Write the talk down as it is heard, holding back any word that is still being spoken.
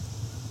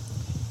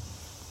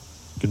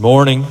Good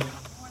morning.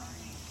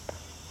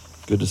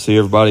 Good to see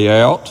everybody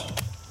out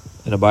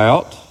and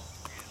about.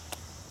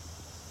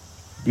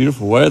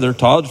 Beautiful weather.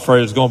 Todd's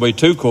afraid it's going to be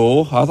too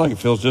cool. I think it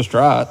feels just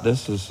right.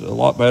 This is a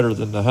lot better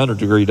than the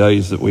 100-degree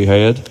days that we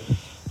had,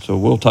 so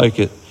we'll take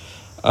it.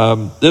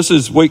 This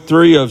is week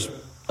 3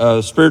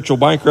 of Spiritual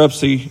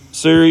Bankruptcy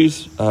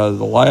series, the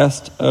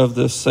last of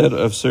this set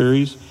of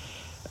series,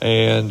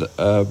 and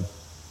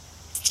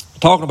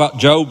talking about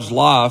Job's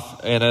life.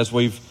 And as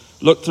we've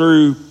looked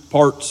through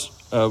parts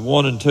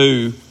 1 and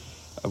 2,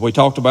 we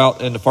talked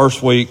about in the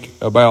first week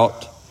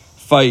about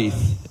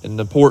faith and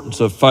the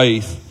importance of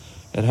faith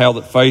and how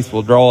that faith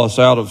will draw us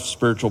out of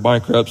spiritual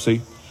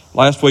bankruptcy.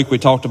 Last week we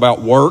talked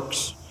about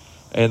works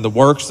and the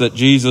works that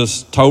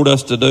Jesus told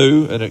us to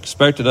do and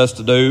expected us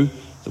to do,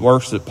 the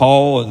works that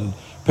Paul and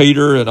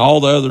Peter and all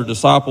the other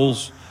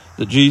disciples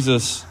that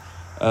Jesus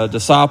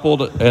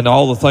discipled, and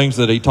all the things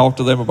that he talked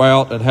to them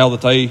about, and how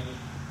that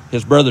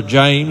his brother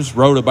James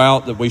wrote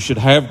about that we should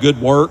have good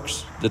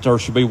works, that there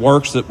should be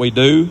works that we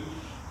do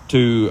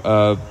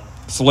to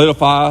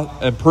solidify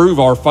and prove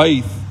our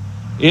faith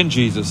in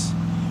Jesus.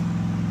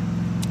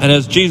 And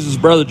as Jesus'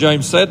 brother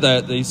James said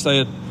that, he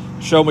said,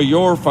 "Show me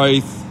your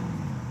faith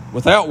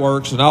without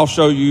works, and I'll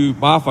show you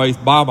my faith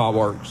by my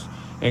works."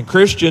 And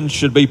Christians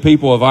should be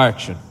people of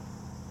action.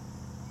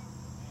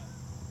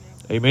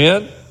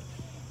 Amen?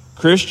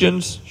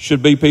 Christians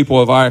should be people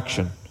of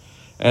action.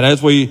 And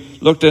as we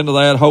looked into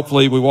that,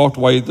 hopefully we walked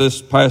away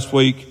this past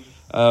week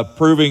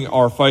proving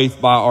our faith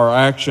by our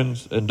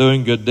actions and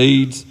doing good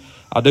deeds.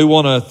 I do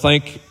want to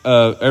thank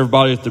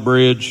everybody at the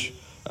bridge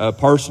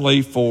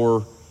personally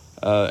for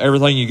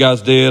everything you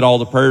guys did, all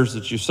the prayers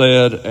that you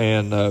said,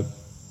 and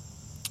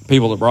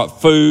people that brought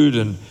food,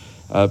 and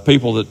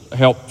people that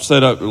helped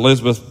set up.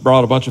 Elizabeth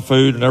brought a bunch of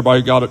food, and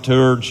everybody got it to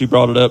her, and she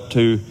brought it up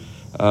to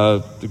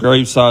the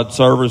graveside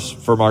service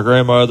for my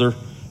grandmother.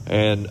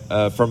 And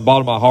from the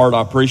bottom of my heart,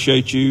 I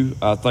appreciate you.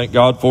 I thank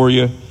God for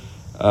you.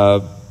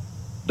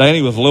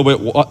 Danny was a little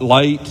bit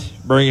late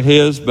bringing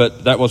his,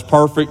 but that was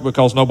perfect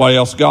because nobody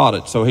else got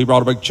it. So he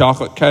brought a big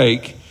chocolate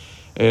cake,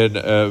 and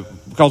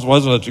because it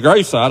wasn't at the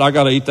graveside, I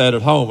got to eat that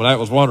at home, and that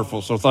was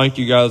wonderful. So thank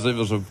you guys. It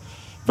was a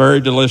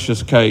very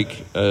delicious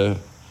cake. It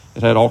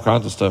had all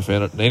kinds of stuff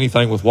in it, and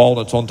anything with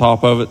walnuts on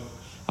top of it,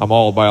 I'm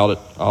all about it.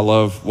 I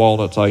love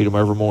walnuts. I eat them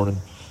every morning.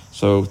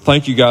 So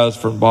thank you guys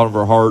from the bottom of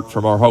our heart,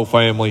 from our whole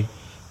family.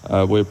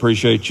 We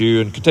appreciate you,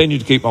 and continue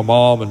to keep my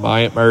mom and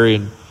my Aunt Mary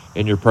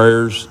in your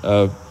prayers,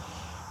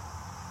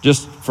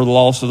 just for the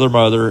loss of their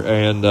mother.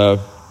 And I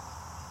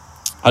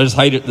just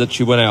hate it that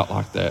she went out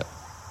like that.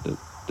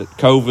 That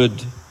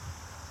COVID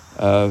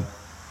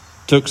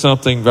took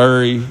something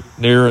very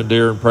near and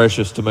dear and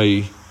precious to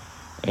me,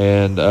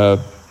 and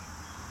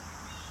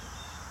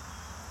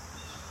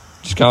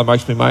just kind of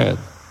makes me mad,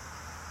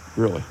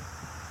 really.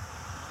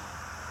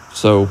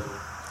 So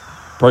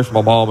pray for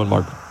my mom and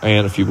my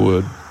aunt if you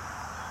would.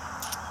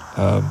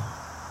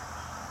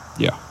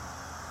 Yeah.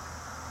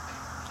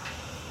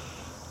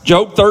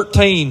 Job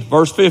 13,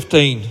 verse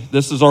 15.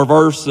 This is our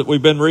verse that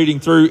we've been reading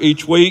through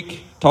each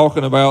week,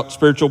 talking about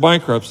spiritual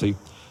bankruptcy.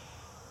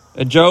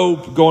 And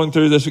Job, going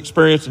through this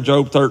experience in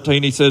Job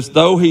 13, he says,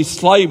 "Though he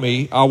slay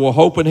me, I will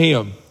hope in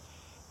him.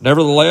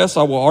 Nevertheless,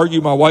 I will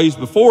argue my ways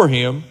before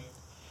him.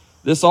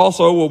 This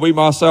also will be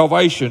my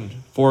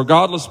salvation, for a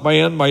godless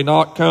man may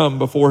not come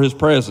before his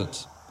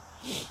presence."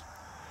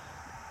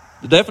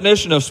 The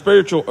definition of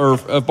spiritual or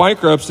of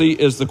bankruptcy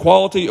is the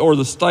quality or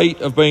the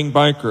state of being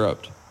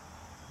bankrupt.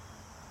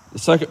 The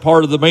second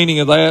part of the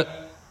meaning of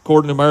that,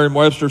 according to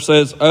Merriam-Webster,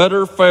 says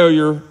utter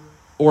failure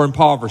or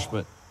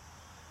impoverishment.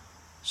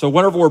 So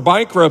whenever we're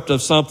bankrupt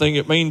of something,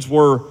 it means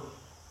we're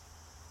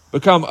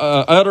become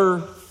utter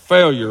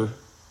failure,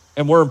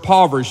 and we're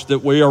impoverished,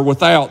 that we are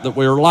without, that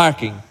we are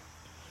lacking.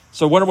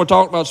 So when we're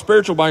talking about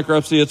spiritual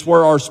bankruptcy, it's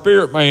where our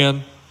spirit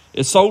man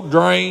is so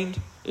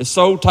drained, is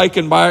so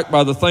taken back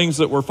by the things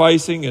that we're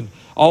facing and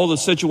all the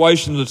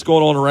situations that's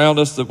going on around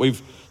us, that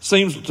we've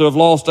seemed to have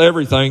lost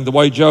everything the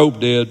way Job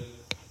did,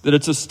 that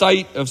it's a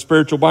state of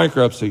spiritual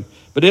bankruptcy.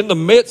 But in the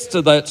midst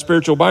of that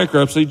spiritual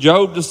bankruptcy,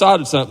 Job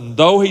decided something.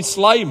 Though he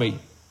slay me,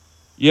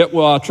 yet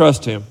will I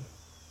trust him.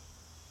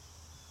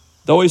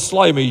 Though he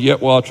slay me,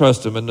 yet will I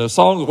trust him. And the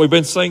song that we've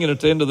been singing at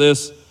the end of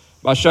this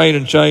by Shane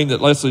and Shane,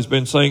 that Leslie's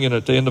been singing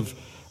at the end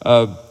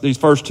of these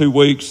first 2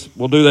 weeks,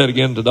 we'll do that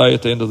again today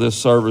at the end of this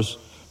service.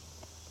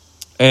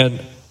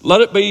 And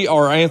let it be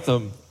our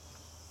anthem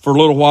for a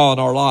little while in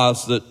our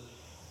lives, that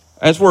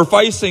as we're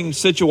facing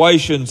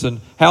situations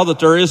and how that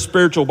there is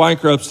spiritual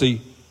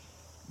bankruptcy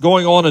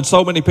going on in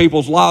so many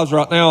people's lives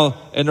right now,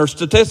 and there's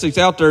statistics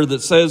out there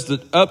that says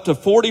that up to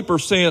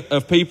 40%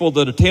 of people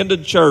that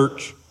attended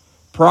church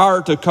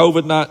prior to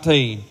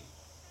COVID-19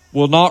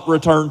 will not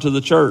return to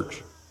the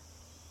church.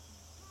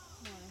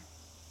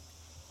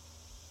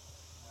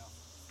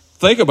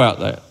 Think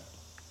about that.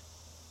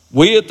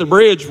 We at the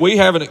bridge, we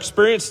haven't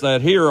experienced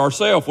that here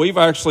ourselves. We've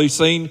actually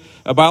seen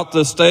about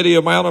the steady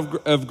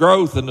amount of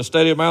growth and the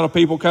steady amount of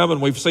people coming.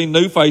 We've seen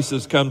new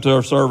faces come to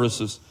our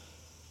services.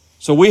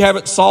 So we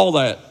haven't saw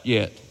that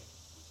yet.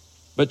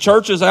 But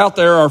churches out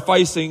there are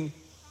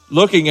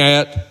looking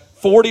at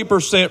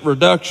 40%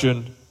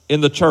 reduction in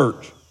the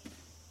church.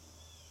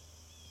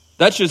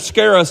 That should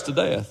scare us to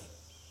death.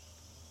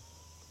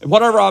 And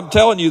whenever I'm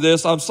telling you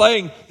this, I'm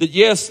saying that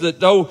yes, that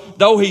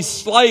though he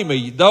slay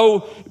me,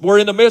 though we're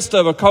in the midst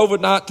of a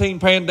COVID-19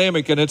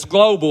 pandemic and it's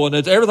global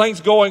and everything's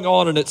going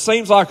on and it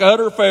seems like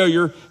utter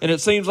failure and it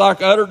seems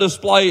like utter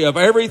display of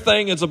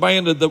everything is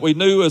abandoned that we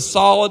knew as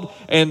solid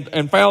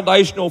and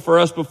foundational for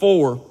us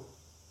before.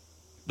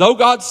 Though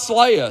God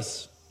slay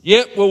us,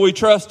 yet will we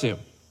trust him.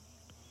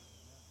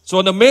 So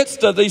in the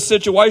midst of these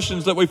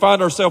situations that we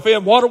find ourselves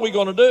in, what are we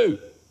going to do?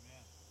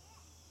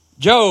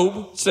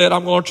 Job said,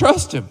 I'm going to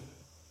trust him.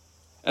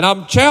 And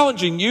I'm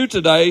challenging you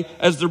today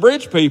as the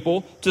bridge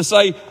people to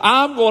say,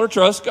 I'm going to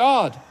trust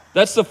God.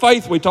 That's the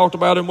faith we talked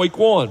about in week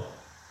 1.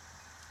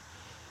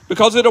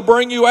 Because it'll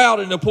bring you out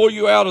and it'll pull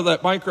you out of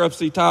that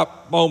bankruptcy type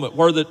moment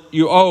where that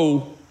you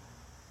owe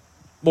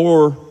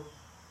more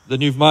than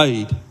you've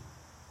made.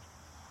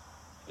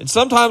 And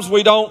sometimes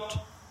we don't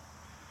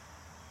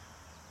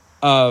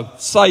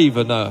save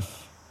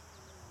enough.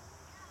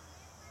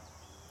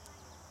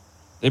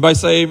 Anybody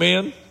say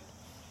amen?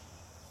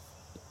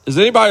 Is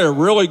anybody a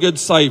really good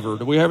saver?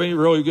 Do we have any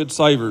really good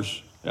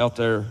savers out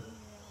there?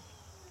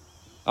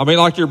 I mean,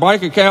 like your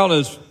bank account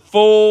is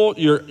full,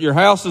 your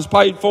house is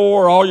paid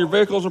for, all your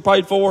vehicles are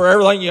paid for,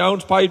 everything you own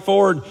is paid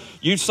for, and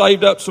you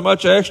saved up so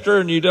much extra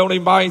and you don't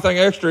even buy anything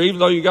extra even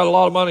though you got a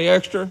lot of money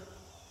extra?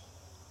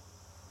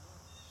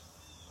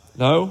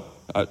 No?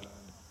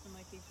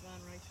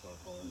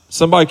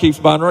 Somebody keeps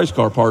buying race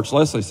car parts,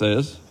 Leslie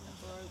says.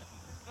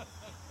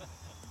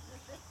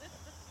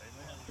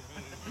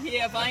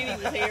 Yeah, if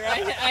Amy was here,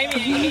 Amy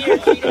here,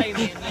 she'd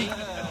amen me.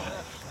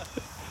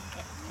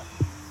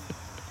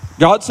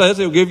 God says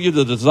he'll give you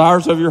the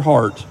desires of your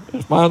heart.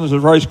 If mine is a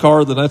race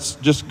car, then that's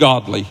just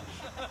godly.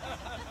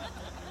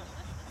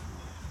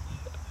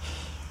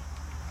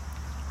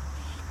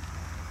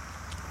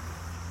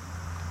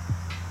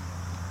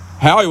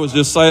 Howie was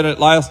just saying it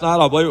last night,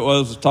 I believe it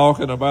was,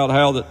 talking about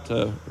how that,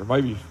 or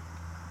maybe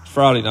it's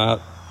Friday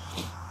night,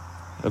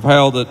 of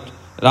how that,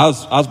 and I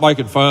was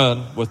making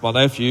fun with my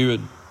nephew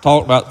and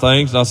talking about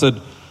things, and I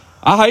said,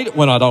 I hate it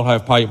when I don't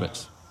have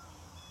payments.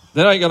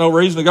 Then I ain't got no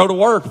reason to go to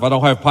work if I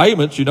don't have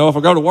payments. You know, if I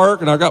go to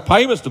work and I got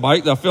payments to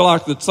make, I feel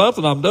like that's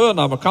something I'm doing,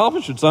 I'm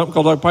accomplishing something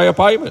because I pay a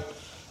payment.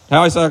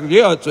 Howie said,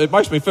 yeah, it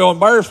makes me feel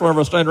embarrassed whenever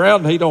I stand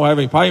around and he don't have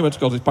any payments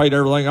because he's paid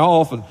everything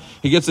off, and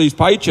he gets these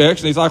paychecks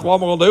and he's like, what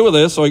am I going to do with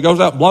this? So he goes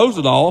out and blows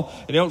it all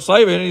and he don't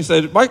save it, and he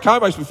said, it kind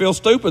of makes me feel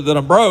stupid that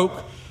I'm broke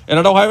and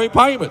I don't have any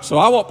payments, so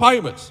I want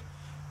payments.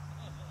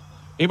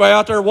 Anybody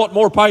out there want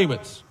more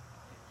payments?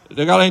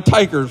 They got any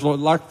takers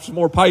like some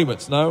more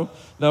payments? No?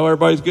 No,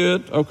 everybody's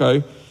good?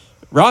 Okay.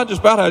 Ron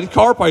just about had his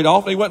car paid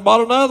off and he went and bought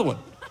another one.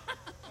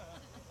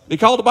 He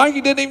called the bank.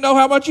 He didn't even know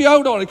how much he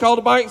owed on it. He called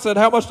the bank and said,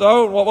 how much to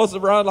owe? And what was it,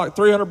 Brian? Like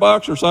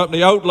 $300 or something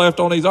he owed left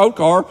on his old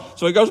car.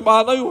 So he goes to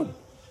buy a new one.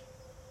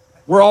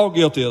 We're all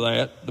guilty of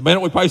that. The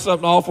minute we pay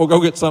something off, we'll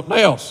go get something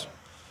else.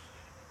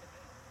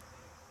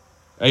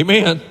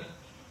 Amen.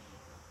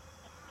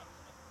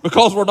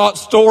 Because we're not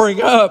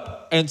storing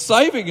up and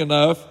saving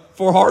enough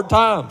for hard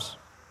times.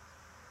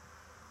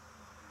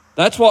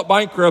 That's what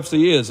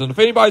bankruptcy is. And if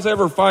anybody's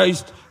ever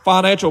faced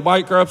financial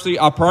bankruptcy,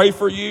 I pray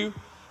for you.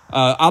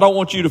 I don't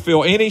want you to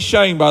feel any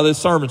shame by this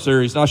sermon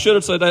series. And I should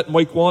have said that in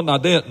week 1, and I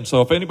didn't.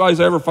 So if anybody's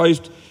ever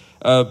faced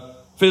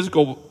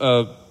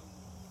physical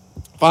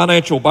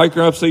financial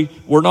bankruptcy,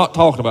 we're not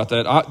talking about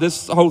that.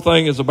 This whole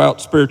thing is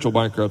about spiritual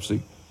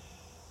bankruptcy.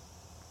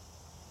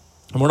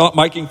 And we're not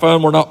making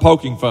fun. We're not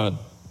poking fun.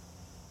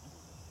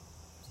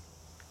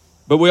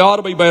 But we ought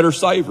to be better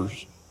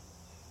savers.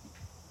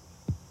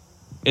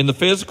 In the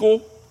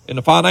physical, in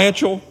the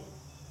financial,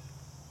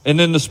 and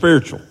in the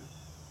spiritual.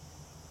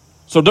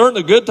 So during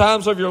the good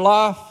times of your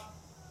life,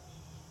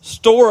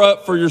 store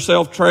up for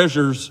yourself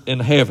treasures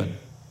in heaven.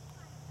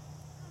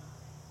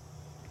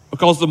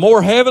 Because the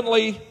more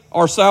heavenly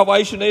our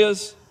salvation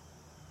is,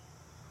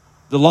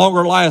 the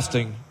longer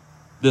lasting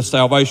this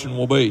salvation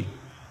will be.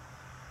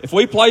 If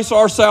we place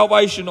our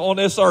salvation on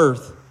this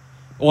earth,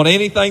 on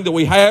anything that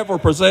we have or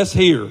possess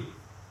here,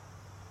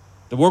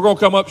 then we're going to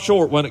come up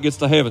short when it gets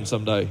to heaven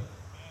someday.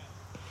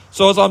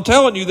 So as I'm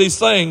telling you these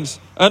things,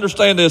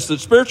 understand this, that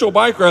spiritual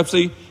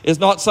bankruptcy is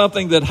not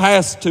something that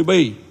has to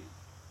be.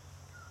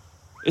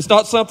 It's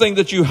not something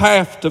that you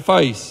have to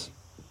face.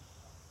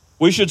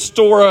 We should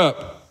store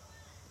up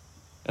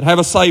and have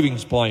a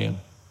savings plan.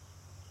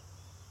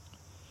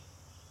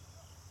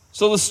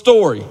 So the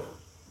story.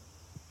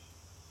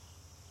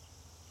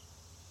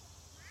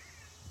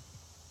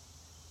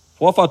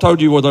 What if I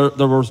told you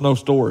there was no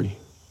story?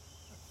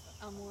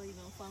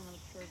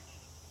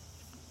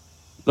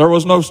 There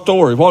was no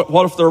story.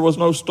 What if there was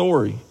no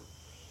story?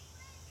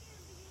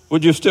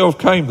 Would you still have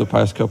came the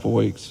past couple of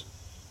weeks?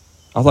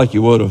 I think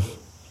you would have.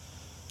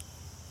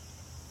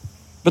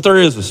 But there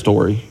is a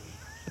story.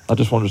 I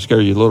just wanted to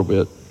scare you a little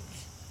bit.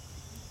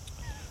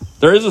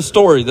 There is a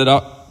story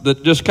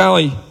that just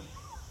kind of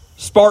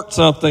sparked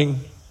something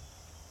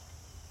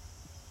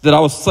that I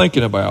was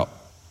thinking about.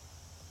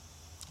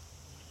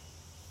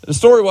 The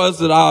story was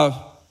that I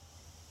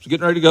was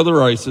getting ready to go to the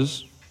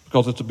races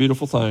because it's a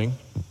beautiful thing.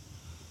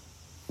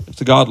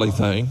 It's a godly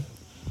thing.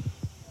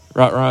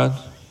 Right, Ryan?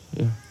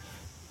 Yeah.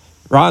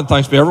 Ryan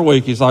thanks me every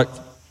week. He's like,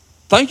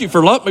 thank you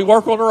for letting me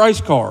work on a race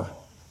car.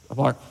 I'm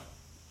like,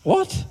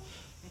 what?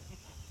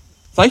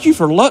 Thank you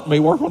for letting me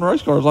work on a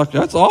race car. I was like,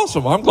 that's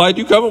awesome. I'm glad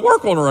you come and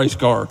work on a race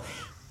car.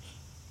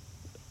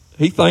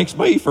 He thanks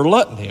me for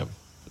letting him.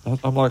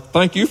 I'm like,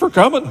 thank you for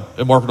coming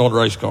and working on a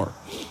race car.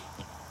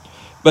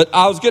 But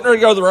I was getting ready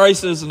to go to the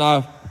races, and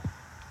I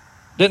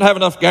didn't have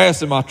enough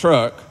gas in my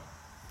truck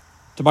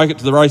to make it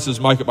to the races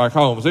and make it back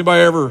home. Has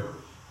anybody ever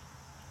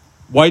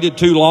waited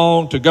too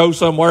long to go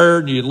somewhere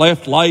and you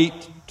left late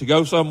to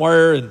go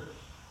somewhere and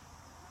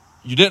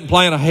you didn't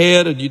plan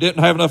ahead and you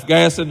didn't have enough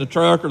gas in the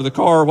truck or the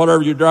car or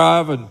whatever you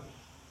drive, and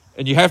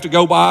you have to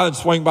go by and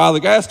swing by the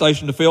gas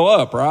station to fill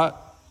up, right?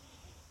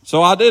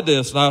 So I did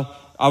this, and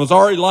I was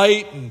already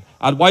late, and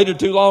I'd waited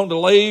too long to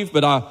leave,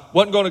 but I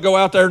wasn't going to go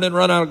out there and then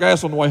run out of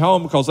gas on the way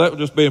home because that would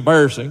just be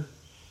embarrassing.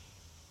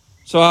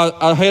 So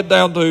I head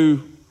down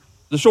to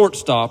the short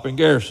stop in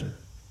Garrison.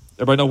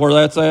 Everybody know where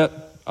that's at?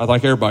 I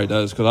think everybody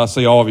does because I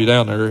see all of you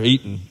down there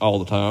eating all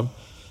the time.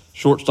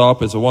 Short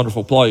stop is a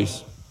wonderful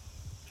place.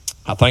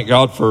 I thank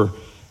God for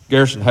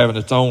Garrison having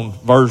its own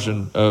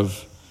version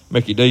of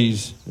Mickey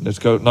D's, and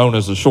it's known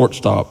as the short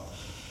stop.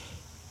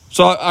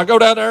 So I go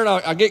down there and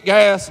I get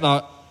gas, and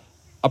I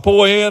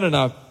pull in and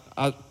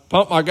I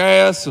pump my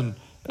gas, and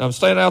I'm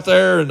standing out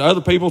there and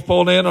other people's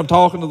pulling in. I'm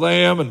talking to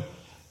them,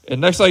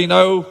 and next thing you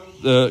know,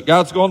 the guy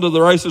that's going to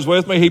the races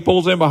with me, he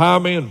pulls in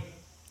behind me, and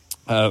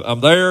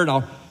I'm there, and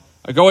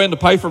I go in to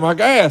pay for my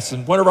gas,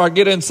 and whenever I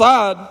get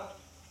inside,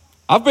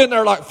 I've been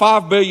there like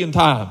 5 billion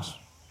times.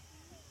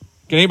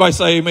 Can anybody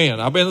say amen?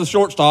 I've been to the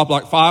short stop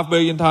like 5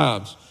 billion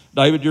times.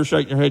 David, you're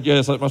shaking your head.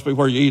 Yes, that must be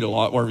where you eat a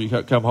lot, whenever you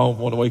come home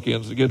one of the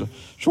weekends to get a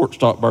short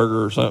stop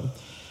burger or something.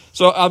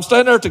 So I'm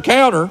standing there at the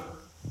counter,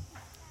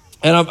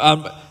 and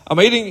I'm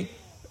eating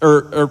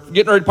or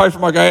getting ready to pay for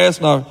my gas,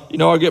 and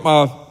I get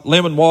my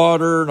lemon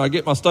water and I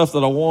get my stuff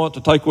that I want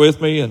to take with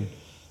me, and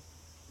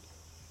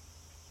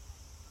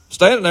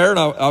standing there,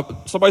 and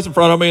somebody's in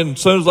front of me, and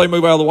as soon as they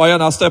move out of the way,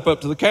 and I step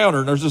up to the counter,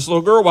 and there's this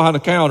little girl behind the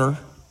counter.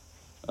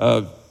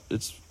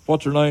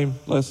 What's her name,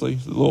 Leslie?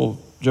 The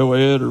little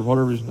Joed or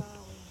whatever his name.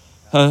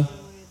 Huh?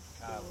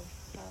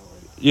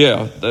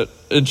 Yeah,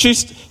 and she's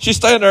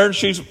standing there, and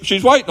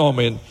she's waiting on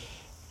me,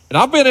 and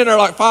I've been in there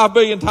like 5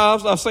 billion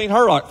times, and I've seen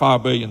her like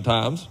 5 billion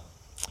times.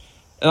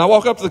 And I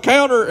walk up to the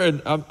counter,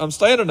 and I'm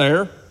standing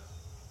there,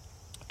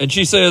 and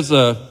she says,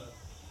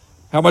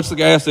 how much the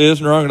gas is,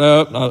 and rung it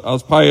up, and I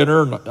was paying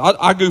her, and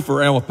I goof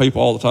around with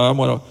people all the time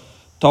when I'm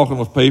talking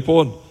with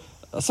people, and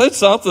I said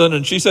something,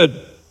 and she said,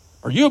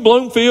 are you a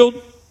Bloomfield?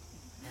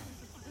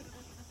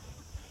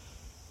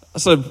 I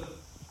said,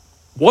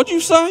 what'd you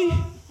say?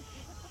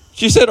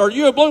 She said, are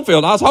you a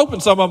Bloomfield? And I was hoping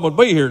some of them would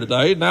be here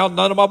today. Now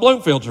none of my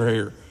Bloomfields are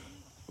here.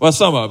 Well,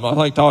 some of them.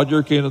 I think, Todd,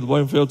 you're kin of the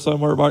Bloomfield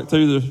somewhere back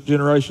through the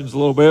generations a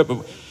little bit.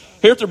 But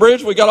here at the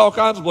bridge, we got all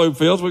kinds of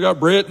Bloomfields. We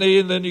got Brittany,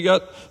 and then you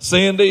got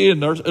Cindy,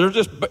 and there's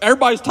just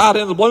everybody's tied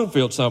into the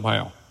Bloomfield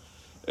somehow.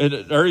 And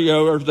there you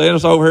go. There's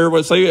Dennis over here.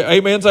 But see,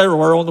 amens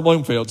everywhere on the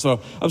Bloomfield. So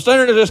I'm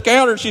standing at this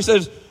counter, and she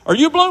says, are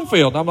you a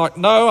Bloomfield? And I'm like,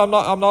 no,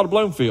 I'm not a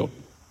Bloomfield.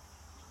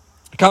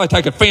 I kind of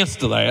take offense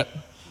to that.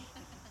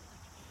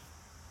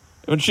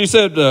 And she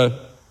said, well,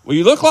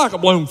 you look like a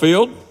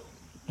Bloomfield.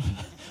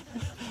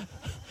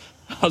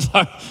 I was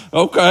like,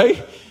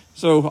 okay.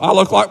 So I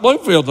look like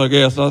Bloomfields, I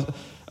guess.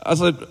 I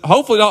said,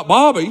 hopefully not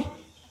Bobby.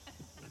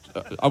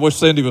 I wish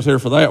Cindy was here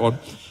for that one.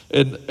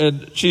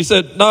 And she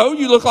said, no,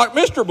 you look like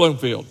Mr.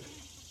 Bloomfield.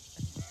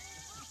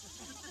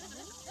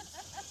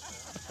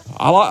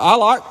 I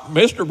like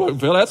Mr.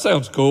 Bloomfield. That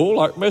sounds cool,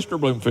 like Mr.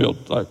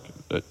 Bloomfield. Like,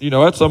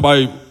 that's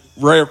somebody,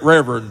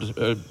 Reverend,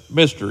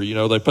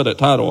 Mr., they put that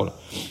title on it.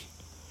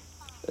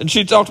 And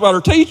she talked about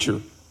her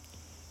teacher.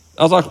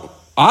 I was like,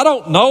 I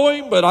don't know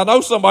him, but I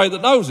know somebody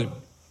that knows him.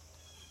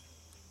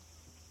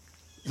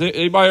 Has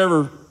anybody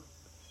ever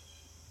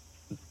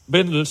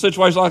been in a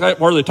situation like that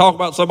where they talk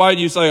about somebody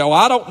and you say, oh,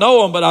 I don't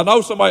know him, but I know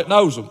somebody that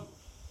knows him?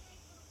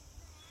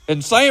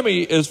 And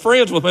Sammy is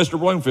friends with Mr.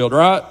 Bloomfield,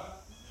 right?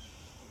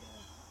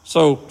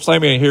 So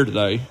Sammy ain't here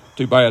today.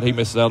 Too bad he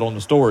misses out on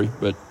the story.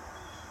 But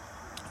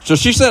so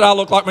she said, I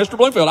look like Mr.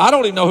 Bloomfield. I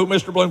don't even know who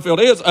Mr. Bloomfield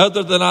is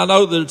other than I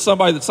know that it's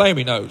somebody that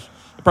Sammy knows.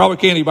 Probably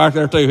Kenny back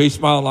there too. He's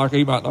smiling like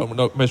he might know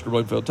Mr.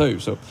 Bloomfield too.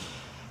 So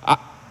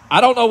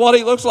I don't know what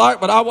he looks like,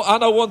 but I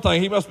know one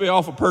thing. He must be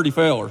awful pretty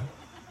feller.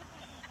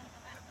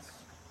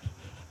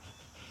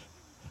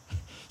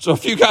 So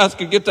if you guys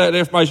could get that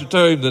information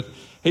to him, that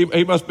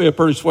he must be a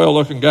pretty swell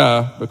looking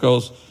guy,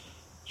 because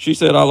she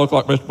said I look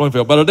like Mr.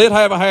 Bloomfield. But I did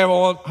have a hat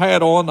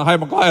on. I had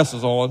my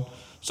glasses on,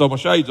 so my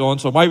shades on.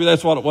 So maybe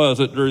that's what it was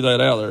that drew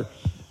that out there.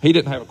 He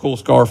didn't have a cool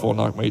scarf on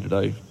like me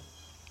today.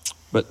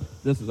 But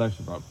this is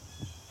actually my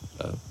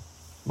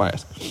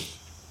mask.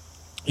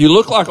 You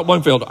look like a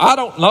Bloomfield. I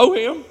don't know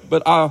him,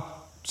 but I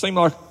seem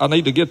like I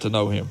need to get to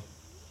know him.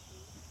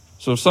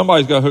 So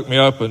somebody's got to hook me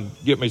up and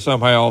get me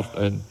somehow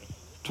and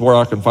to where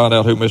I can find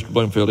out who Mr.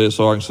 Bloomfield is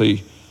so I can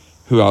see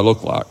who I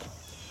look like.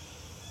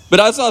 But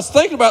as I was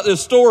thinking about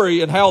this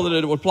story and how that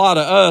it would apply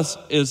to us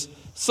is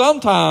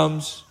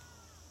sometimes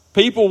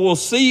people will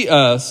see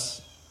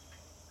us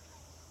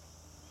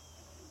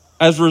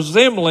as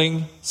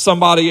resembling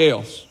somebody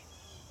else.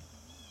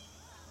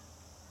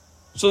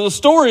 So the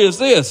story is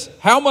this: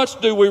 how much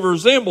do we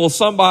resemble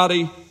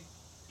somebody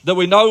that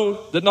we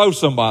know that knows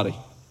somebody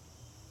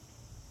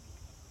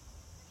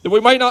that we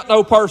may not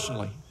know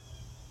personally?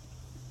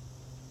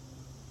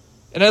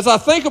 And as I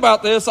think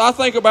about this, I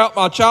think about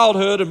my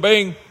childhood and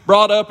being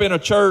brought up in a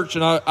church,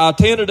 and I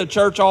attended a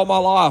church all my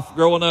life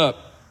growing up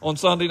on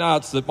Sunday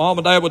nights that Mom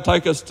and Dad would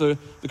take us to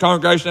the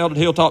congregation out at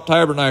Hilltop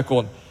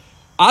Tabernacle. And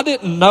I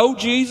didn't know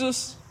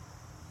Jesus.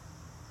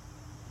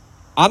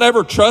 I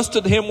never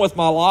trusted Him with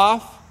my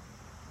life.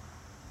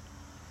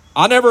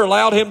 I never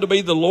allowed Him to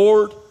be the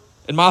Lord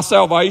in my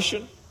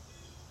salvation.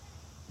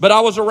 But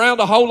I was around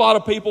a whole lot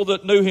of people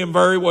that knew Him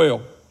very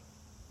well.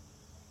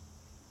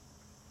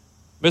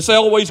 Miss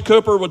Eloise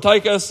Cooper would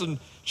take us, and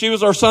she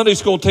was our Sunday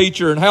school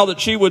teacher, and how that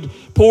she would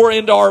pour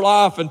into our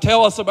life and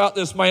tell us about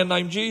this man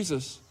named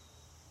Jesus.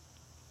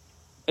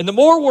 And the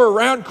more we're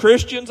around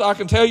Christians, I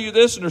can tell you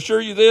this and assure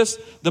you this,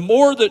 the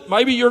more that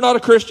maybe you're not a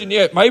Christian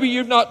yet, maybe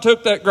you've not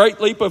took that great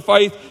leap of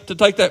faith to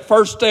take that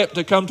first step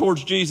to come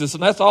towards Jesus,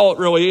 and that's all it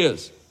really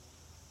is.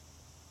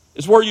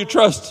 It's where you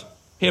trust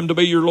Him to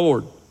be your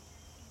Lord.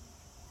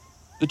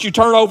 That you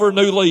turn over a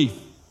new leaf.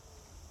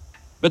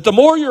 But the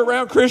more you're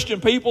around Christian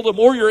people, the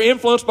more you're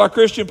influenced by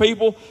Christian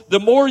people, the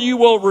more you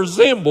will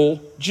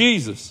resemble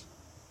Jesus.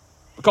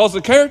 Because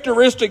the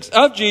characteristics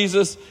of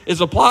Jesus is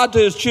applied to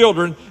His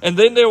children, and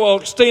then they will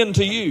extend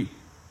to you.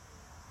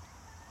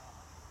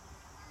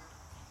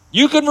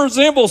 You can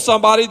resemble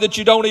somebody that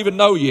you don't even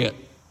know yet.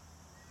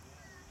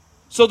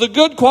 So the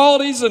good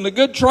qualities and the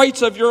good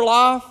traits of your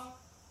life,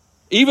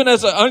 even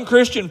as an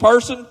unchristian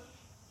person,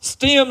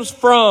 stems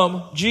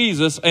from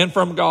Jesus and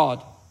from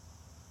God.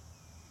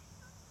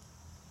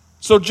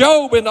 So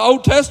Job in the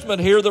Old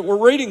Testament here that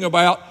we're reading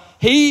about,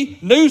 he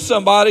knew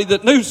somebody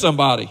that knew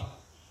somebody.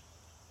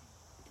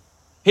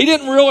 He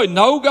didn't really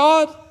know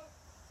God.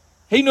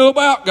 He knew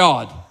about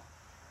God.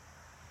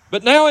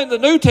 But now in the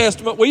New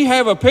Testament, we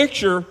have a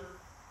picture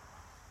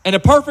and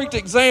a perfect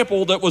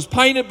example that was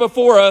painted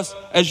before us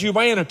as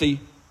humanity,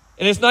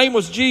 and His name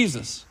was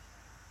Jesus.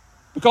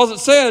 Because it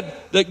said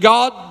that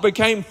God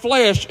became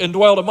flesh and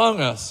dwelt among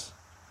us.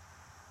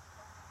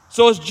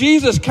 So as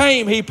Jesus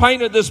came, He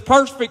painted this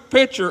perfect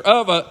picture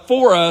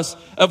for us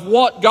of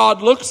what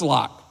God looks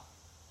like.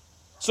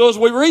 So as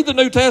we read the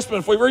New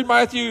Testament, if we read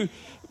Matthew,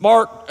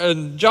 Mark,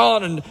 and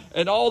John,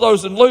 and all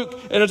those in Luke,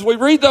 and as we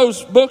read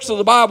those books of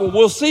the Bible,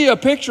 we'll see a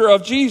picture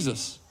of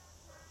Jesus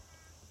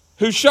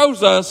who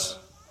shows us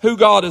who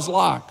God is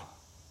like.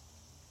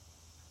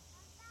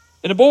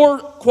 And the more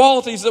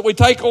qualities that we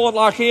take on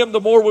like Him, the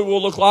more we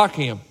will look like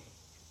Him.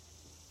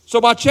 So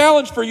my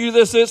challenge for you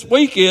this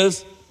week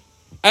is,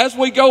 as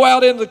we go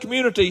out in the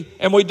community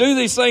and we do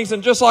these things,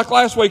 and just like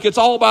last week, it's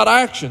all about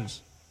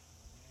actions.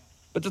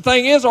 But the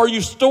thing is, are you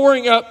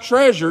storing up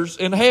treasures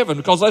in heaven?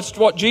 Because that's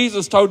what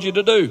Jesus told you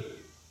to do.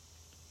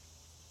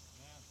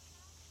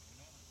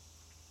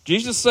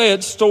 Jesus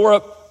said, store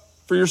up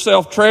for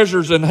yourself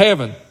treasures in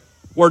heaven,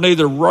 where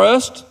neither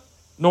rust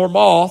nor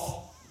moth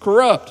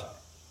corrupt.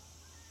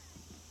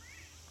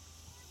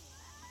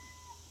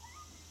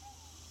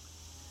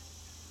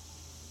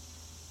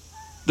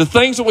 The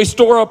things that we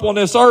store up on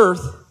this earth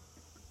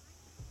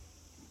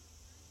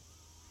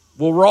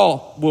will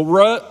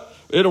rot.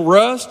 It'll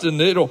rust and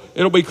it'll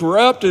be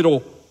corrupt.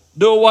 It'll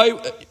do away.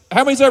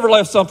 How many's ever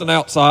left something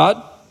outside?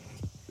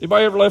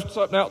 Anybody ever left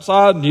something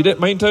outside and you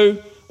didn't mean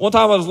to? One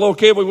time I was a little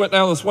kid, we went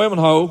down the swimming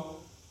hole,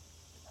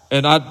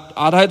 and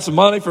I'd had some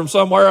money from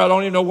somewhere. I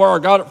don't even know where I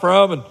got it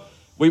from, and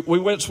we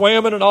went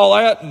swimming and all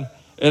that, and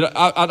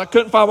I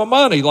couldn't find my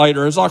money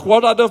later. It's like,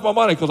 what did I do with my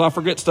money? Because I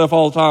forget stuff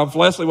all the time. If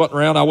Leslie wasn't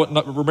around, I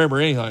wouldn't remember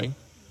anything.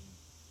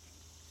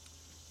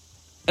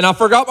 And I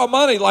forgot my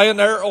money laying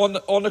there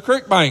on the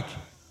creek bank.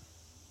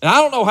 And I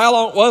don't know how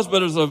long it was,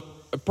 but it was a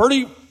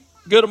pretty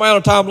good amount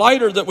of time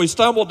later that we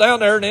stumbled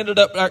down there and ended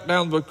up back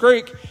down the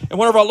creek. And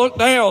whenever I looked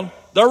down,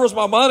 there was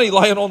my money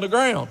laying on the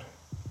ground.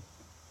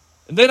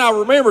 And then I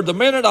remembered, the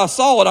minute I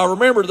saw it, I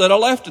remembered that I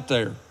left it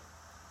there.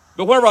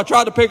 But whenever I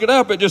tried to pick it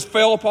up, it just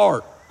fell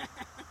apart.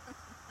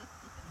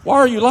 Why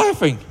are you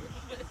laughing?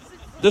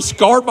 This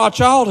scarred my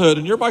childhood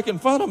and you're making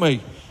fun of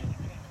me.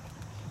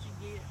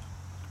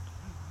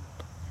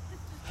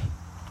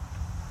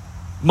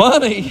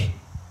 Money,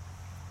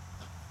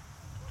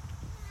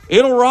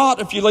 it'll rot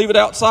if you leave it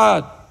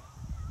outside.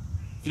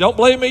 If you don't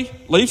believe me,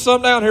 leave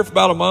some down here for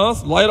about a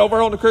month, lay it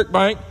over on the creek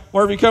bank.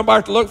 Whenever you come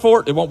back to look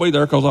for it, it won't be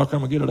there because I'll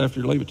come and get it after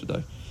you leave it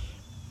today.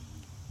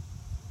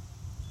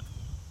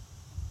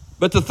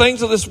 But the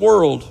things of this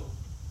world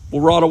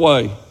will rot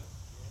away.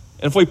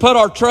 And if we put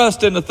our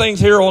trust in the things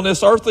here on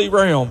this earthly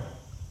realm,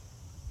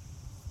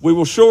 we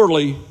will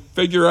surely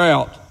figure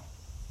out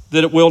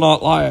that it will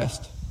not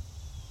last.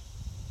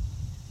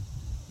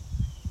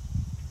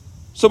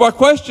 So my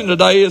question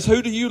today is,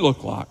 who do you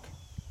look like?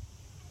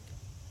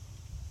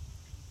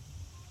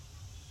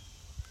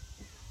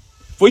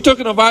 If we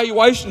took an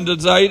evaluation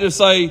today to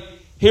say,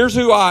 here's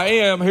who I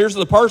am, here's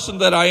the person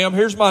that I am,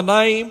 here's my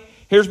name,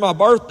 here's my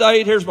birth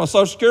date, here's my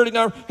social security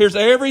number, here's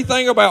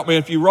everything about me.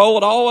 If you roll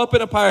it all up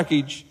in a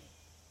package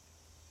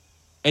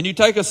and you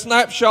take a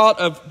snapshot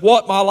of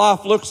what my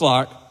life looks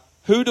like,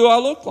 who do I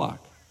look like?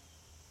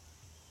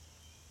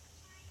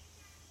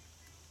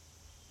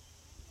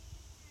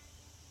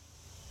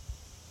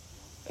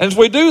 And as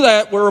we do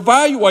that, we're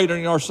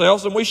evaluating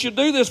ourselves, and we should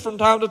do this from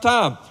time to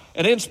time.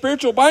 And in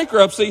spiritual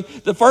bankruptcy,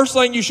 the first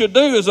thing you should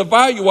do is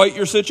evaluate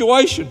your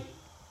situation.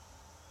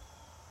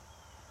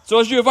 So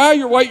as you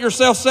evaluate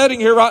yourself sitting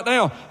here right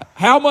now,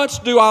 how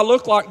much do I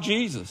look like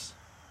Jesus?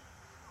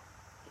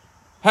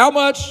 How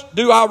much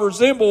do I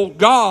resemble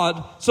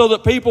God so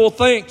that people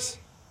think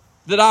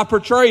that I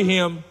portray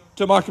Him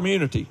to my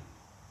community?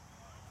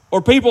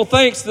 Or people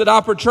think that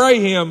I portray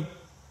Him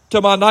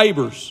to my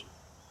neighbors?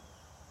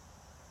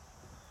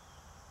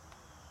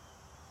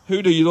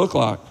 Who do you look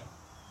like?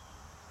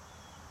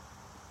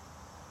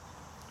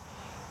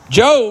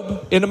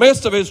 Job, in the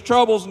midst of his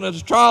troubles and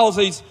his trials,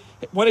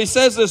 when he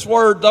says this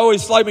word, though he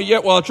slay me,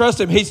 yet will I trust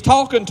him, he's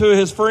talking to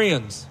his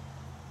friends.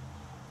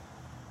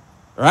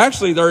 Or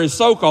actually, they're his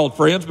so-called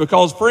friends,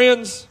 because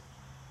friends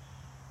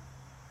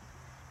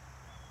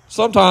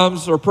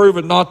sometimes are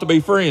proven not to be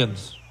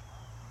friends.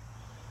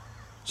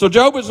 So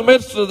Job is in the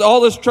midst of all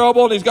this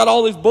trouble, and he's got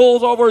all these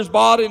bulls over his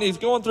body, and he's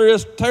going through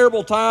this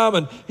terrible time,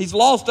 and he's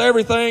lost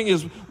everything.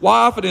 His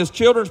wife and his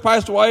children's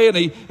passed away, and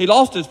he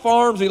lost his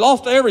farms. He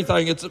lost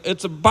everything.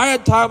 It's a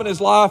bad time in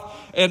his life,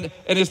 and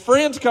his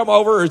friends come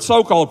over, his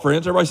so-called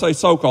friends. Everybody say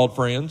so-called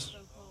friends.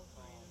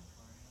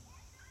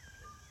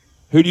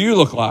 Who do you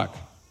look like?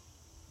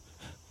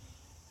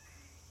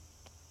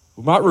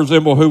 We might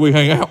resemble who we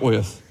hang out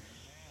with.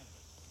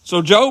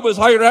 So Job is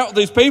hanging out with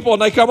these people,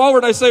 and they come over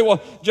and they say,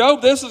 well,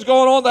 Job, this is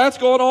going on, that's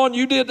going on,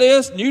 you did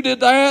this and you did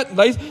that. And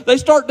they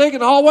start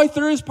digging all the way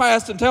through his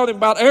past and telling him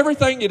about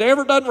everything he'd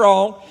ever done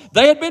wrong.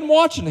 They had been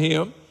watching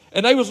him,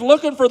 and they was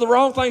looking for the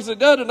wrong things he'd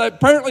done, and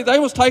apparently they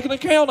was taking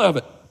account of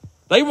it.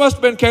 They must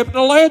have been keeping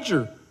a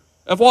ledger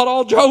of what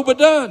all Job had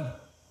done.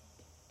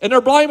 And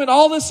they're blaming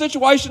all this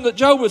situation that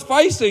Job was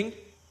facing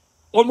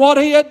on what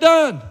he had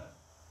done.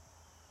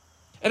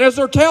 And as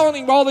they're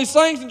telling him all these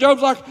things, and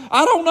Job's like,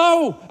 I don't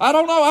know.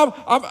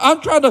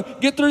 I'm trying to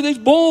get through these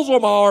bulls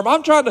on my arm.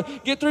 I'm trying to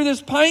get through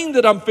this pain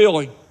that I'm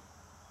feeling.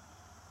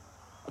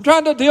 I'm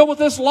trying to deal with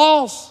this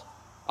loss.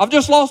 I've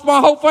just lost my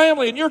whole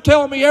family, and you're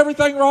telling me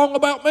everything wrong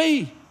about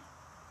me.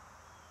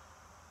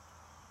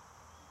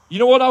 You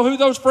know who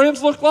those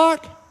friends look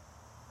like?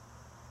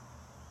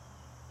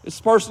 It's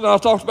the person that I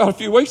talked about a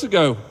few weeks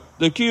ago,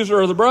 the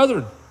accuser of the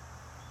brethren.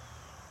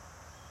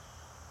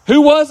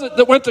 Who was it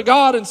that went to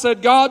God and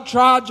said, God,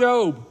 try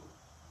Job?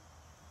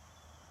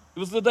 It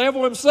was the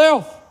devil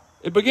himself.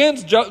 The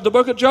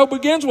book of Job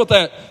begins with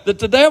that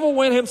the devil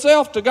went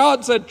himself to God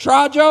and said,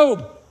 try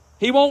Job.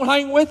 He won't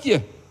hang with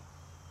you.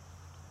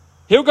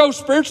 He'll go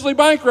spiritually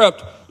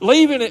bankrupt.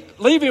 Leave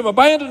him,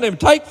 abandon him,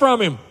 take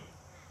from him.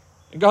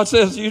 And God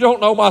says, you don't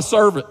know my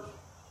servant.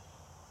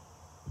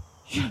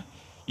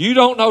 You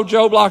don't know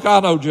Job like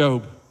I know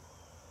Job.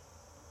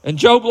 And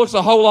Job looks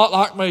a whole lot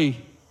like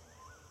me.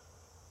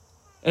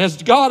 And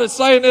as God is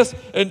saying this,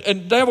 and the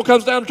devil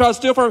comes down and tries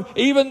to steal from him,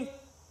 even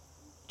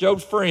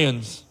Job's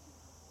friends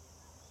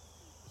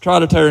try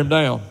to tear him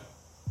down.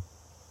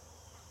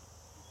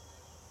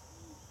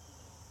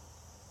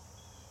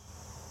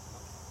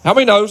 How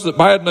many knows that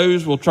bad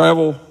news will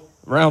travel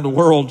around the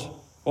world,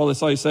 well, they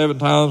say 7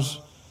 times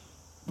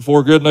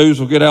before good news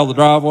will get out of the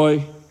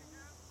driveway?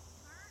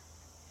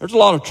 There's a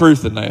lot of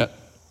truth in that.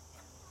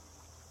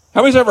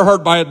 How many's ever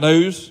heard bad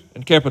news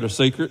and kept it a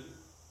secret?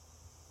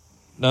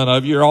 None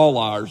of you are all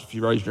liars if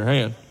you raised your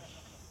hand.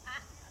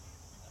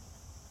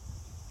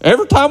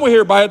 Every time we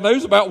hear bad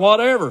news about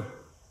whatever,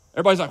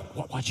 everybody's like,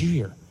 what'd you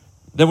hear?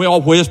 Then we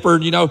all whisper,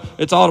 and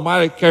it's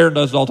automatic. Karen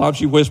does it all the time.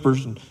 She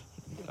whispers, and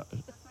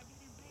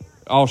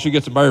she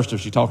gets embarrassed if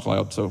she talks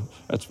loud. So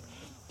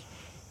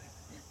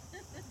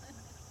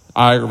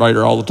I aggravate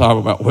her all the time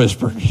about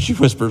whispering. She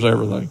whispers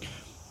everything.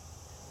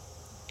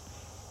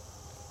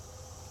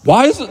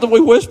 Why is it that we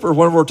whisper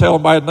when we're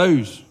telling bad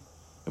news?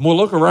 And we'll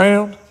look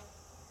around,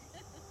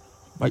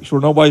 make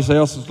sure nobody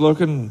else is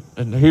looking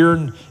and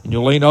hearing, and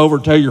you'll lean over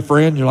and tell your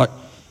friend, you're like,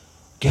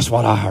 guess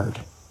what I heard?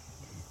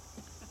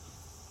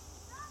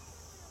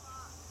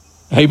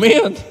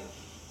 Amen.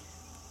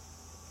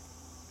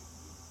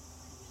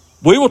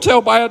 We will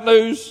tell bad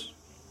news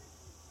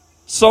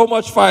so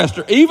much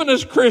faster, even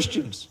as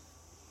Christians.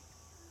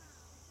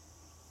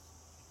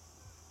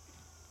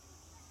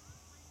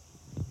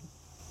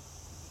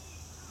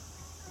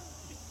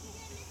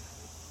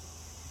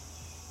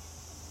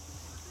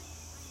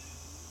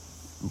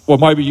 Well,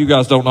 maybe you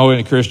guys don't know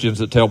any Christians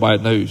that tell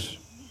bad news.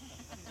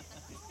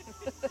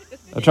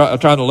 I'm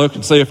trying to look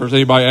and see if there's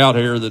anybody out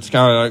here that's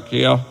kind of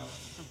like,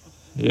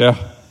 yeah.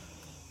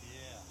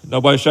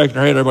 Nobody's shaking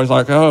their head. Everybody's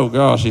like, oh,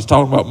 gosh, he's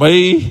talking about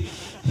me.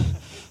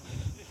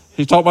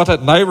 He's talking about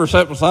that neighbor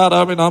sitting beside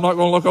of me, and I'm not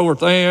going to look over at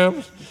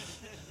them.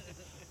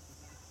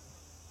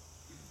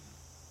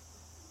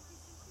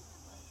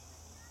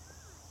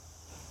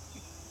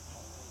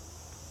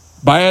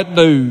 Bad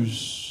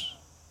news.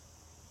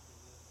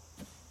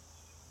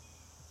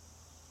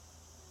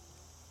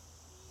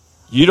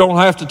 You don't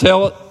have to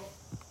tell it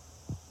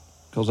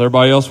because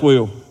everybody else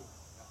will.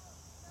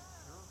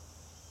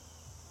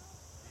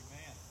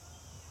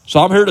 So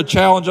I'm here to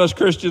challenge us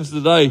Christians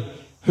today.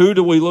 Who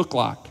do we look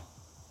like?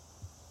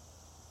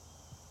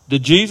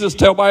 Did Jesus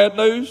tell bad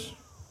news?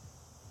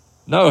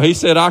 No, he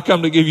said, I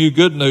come to give you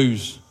good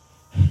news.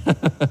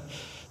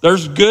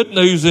 There's good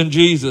news in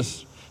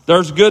Jesus.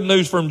 There's good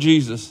news from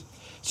Jesus.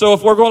 So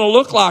if we're going to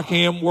look like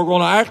him, we're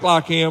going to act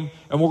like him,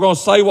 and we're going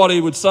to say what he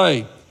would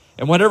say.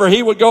 And whenever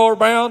he would go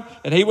around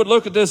and he would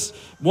look at this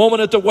woman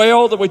at the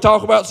well that we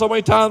talk about so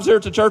many times here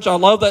at the church, I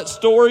love that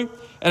story.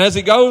 And as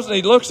he goes and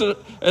he looks at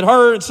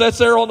her and sits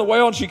there on the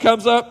well and she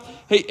comes up,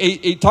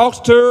 he talks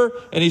to her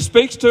and he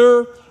speaks to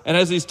her. And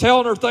as he's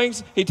telling her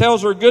things, he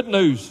tells her good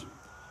news.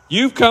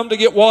 You've come to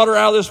get water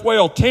out of this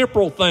well,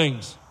 temporal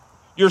things.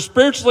 You're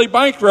spiritually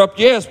bankrupt,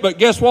 yes, but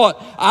guess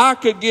what? I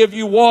could give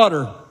you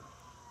water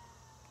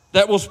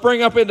that will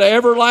spring up into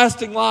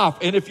everlasting life.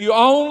 And if you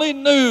only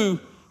knew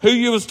who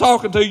you was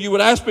talking to, you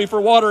would ask me for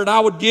water and I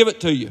would give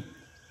it to you.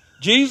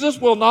 Jesus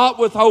will not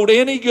withhold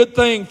any good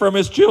thing from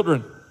his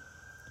children.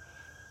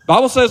 The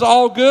Bible says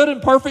all good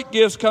and perfect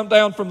gifts come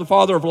down from the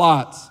Father of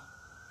lights.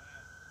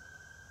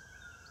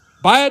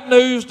 Bad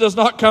news does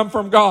not come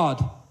from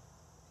God.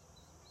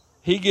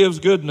 He gives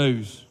good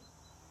news.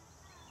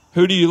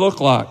 Who do you look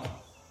like?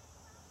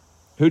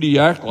 Who do you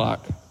act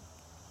like?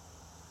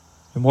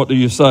 And what do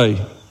you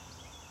say?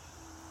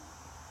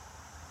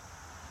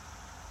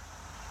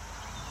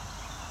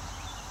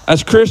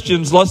 As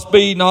Christians, let's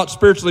be not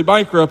spiritually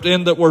bankrupt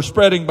in that we're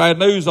spreading bad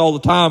news all the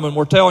time and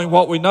we're telling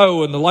what we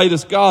know and the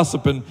latest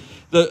gossip. And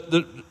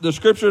the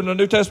scripture in the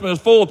New Testament is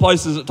full of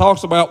places that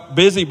talks about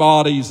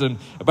busybodies and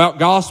about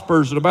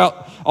gossipers and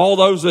about all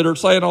those that are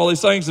saying all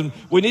these things. And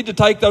we need to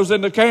take those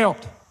into account.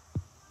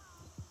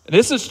 And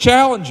this is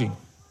challenging.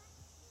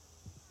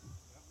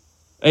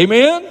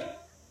 Amen?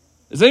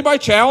 Is anybody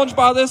challenged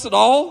by this at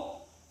all?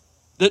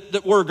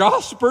 That we're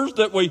gossipers,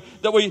 that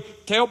we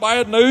tell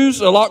bad news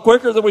a lot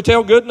quicker than we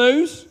tell good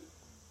news?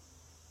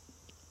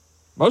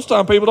 Most of the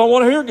time people don't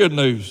want to hear good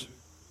news.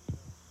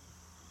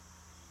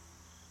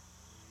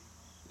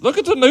 Look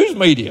at the news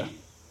media.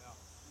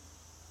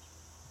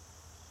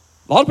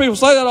 A lot of people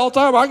say that all the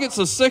time. I get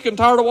so sick and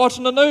tired of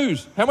watching the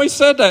news. How many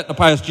said that in the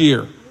past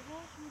year?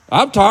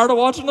 I'm tired of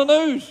watching the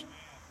news.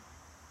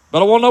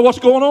 But I want to know what's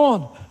going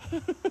on.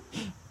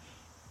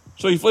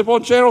 So you flip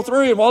on Channel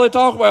 3, and while they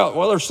talk about,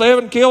 well, there's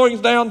 7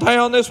 killings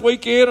downtown this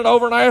weekend, and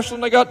over in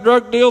Ashland they got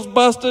drug deals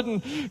busted,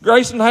 and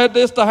Grayson had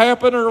this to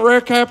happen, and a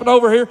wreck happened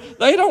over here.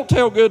 They don't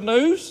tell good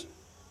news.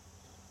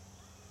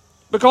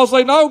 Because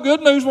they know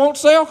good news won't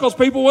sell because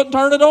people wouldn't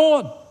turn it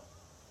on.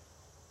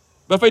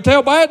 But if they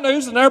tell bad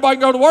news, then everybody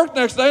can go to work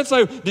the next day and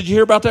say, did you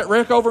hear about that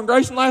wreck over in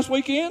Grayson last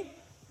weekend?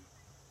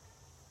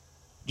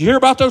 Did you hear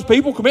about those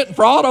people committing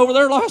fraud over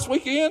there last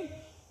weekend?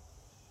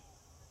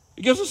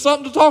 It gives us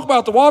something to talk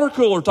about, the water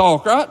cooler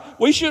talk, right?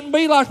 We shouldn't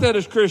be like that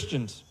as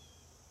Christians.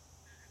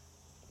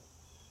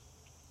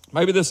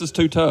 Maybe this is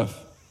too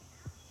tough.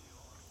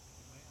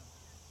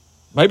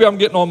 Maybe I'm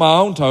getting on my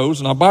own toes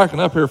and I'm backing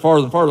up here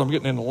farther and farther. I'm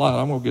getting in the light.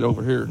 I'm going to get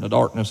over here in the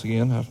darkness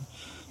again. I'll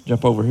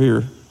jump over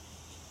here.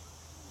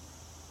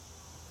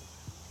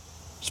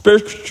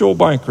 Spiritual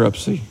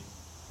bankruptcy.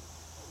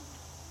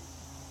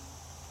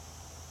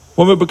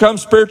 When we become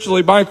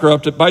spiritually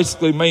bankrupt, it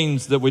basically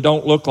means that we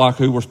don't look like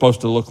who we're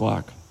supposed to look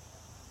like.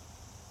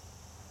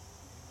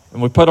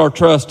 And we put our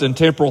trust in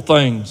temporal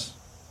things.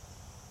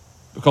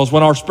 Because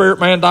when our spirit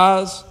man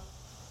dies,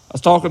 I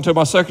was talking to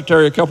my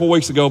secretary a couple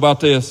weeks ago about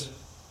this.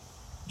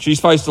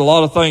 She's faced a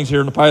lot of things here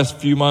in the past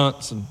few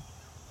months. And I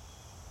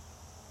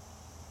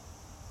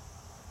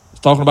was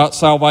talking about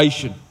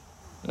salvation.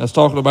 And I was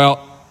talking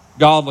about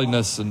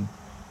godliness. And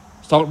I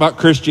was talking about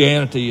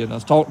Christianity. And I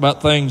was talking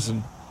about things.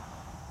 And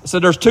I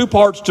said there's 2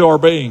 parts to our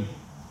being.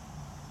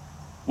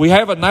 We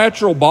have a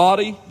natural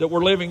body that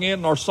we're living in.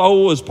 And our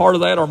soul is part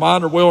of that. Our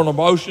mind, our will, and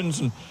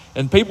emotions.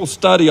 And people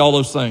study all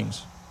those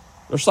things.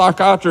 There's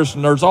psychiatrists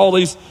and there's all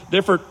these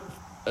different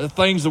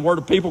things where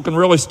the people can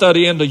really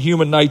study into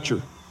human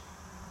nature.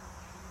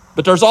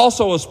 But there's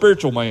also a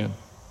spiritual man.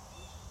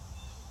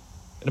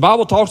 And the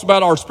Bible talks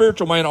about our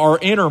spiritual man, our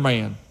inner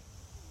man. And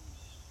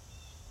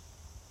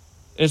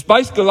it's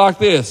basically like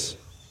this.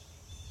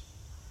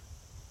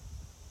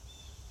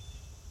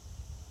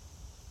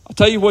 I'll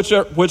tell you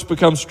which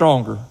becomes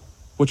stronger,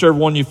 whichever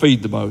one you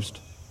feed the most.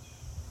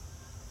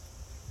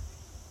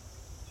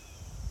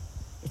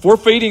 If we're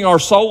feeding our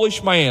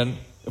soulish man,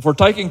 if we're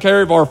taking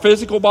care of our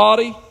physical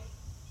body,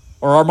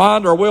 or our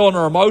mind, our will, and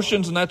our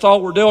emotions, and that's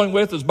all we're dealing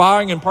with is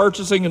buying and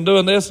purchasing and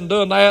doing this and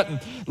doing that and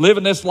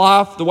living this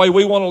life the way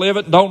we want to live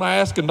it and don't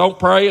ask and don't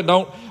pray and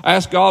don't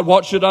ask God,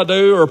 what should I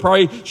do? Or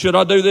pray, should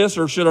I do this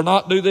or should I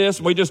not do this?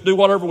 And we just do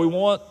whatever we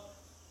want.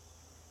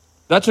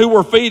 That's who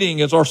we're feeding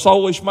is our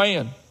soulish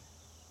man.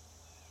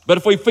 But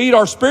if we feed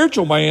our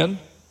spiritual man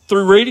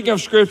through reading of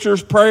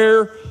scriptures,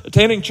 prayer,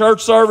 attending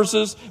church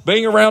services,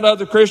 being around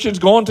other Christians,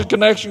 going to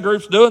connection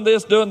groups, doing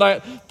this, doing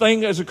that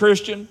thing as a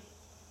Christian,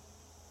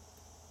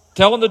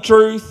 telling the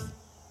truth,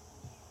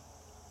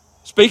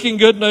 speaking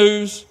good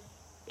news.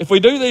 If we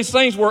do these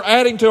things, we're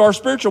adding to our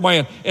spiritual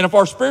man. And if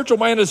our spiritual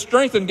man is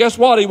strengthened, guess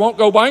what? He won't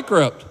go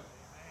bankrupt.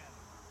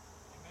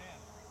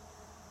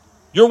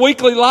 Your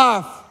weekly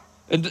life.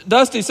 And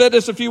Dusty said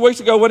this a few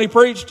weeks ago when he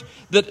preached,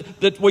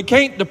 that we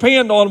can't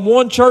depend on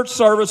one church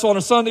service on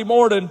a Sunday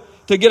morning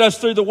to get us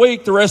through the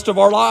week the rest of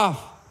our life.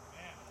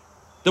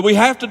 That we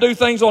have to do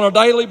things on a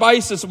daily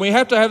basis, and we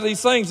have to have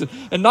these things.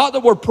 And not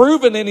that we're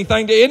proving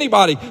anything to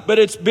anybody, but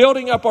it's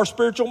building up our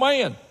spiritual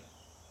man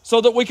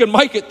so that we can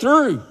make it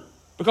through.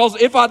 Because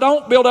if I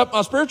don't build up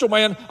my spiritual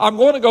man, I'm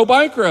going to go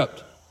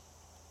bankrupt.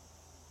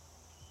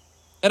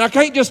 And I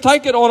can't just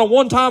take it on a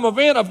one-time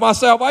event of my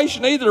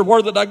salvation either,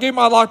 where that I give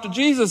my life to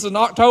Jesus in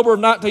October of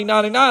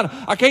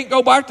 1999. I can't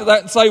go back to that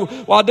and say,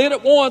 well, I did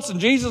it once, and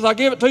Jesus, I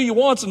give it to you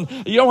once, and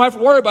you don't have to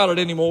worry about it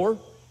anymore.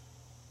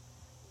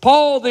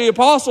 Paul, the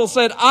apostle,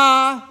 said,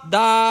 I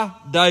die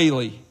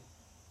daily.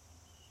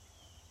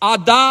 I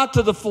die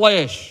to the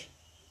flesh.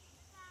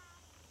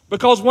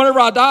 Because whenever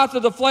I die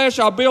to the flesh,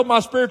 I build my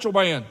spiritual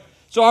man.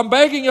 So I'm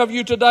begging of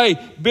you today,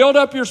 build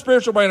up your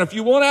spiritual man. If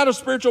you want out of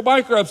spiritual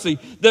bankruptcy,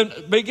 then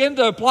begin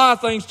to apply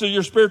things to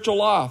your spiritual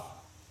life.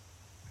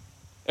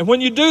 And when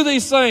you do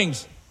these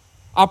things,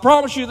 I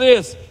promise you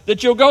this,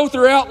 that you'll go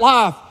throughout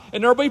life,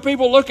 and there'll be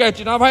people look at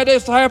you, and I've had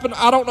this happen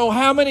I don't know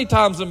how many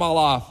times in my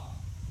life.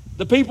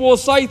 The people will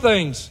say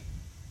things.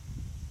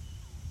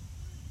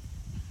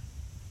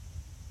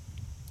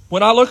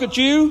 When I look at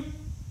you,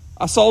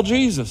 I saw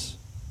Jesus.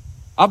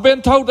 I've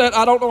been told that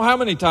I don't know how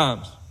many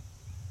times.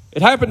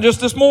 It happened just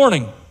this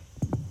morning.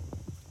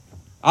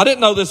 I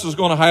didn't know this was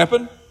going to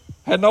happen.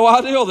 Had no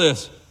idea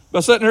this.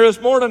 But sitting here this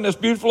morning, this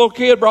beautiful little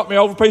kid brought me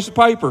over a piece of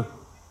paper.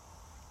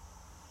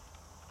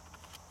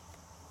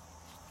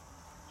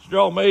 She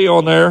drew me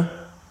on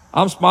there.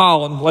 I'm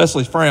smiling.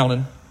 Leslie's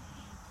frowning.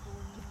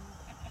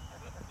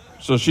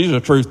 So she's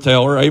a truth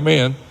teller.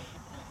 Amen.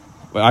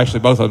 Well, actually,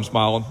 both of them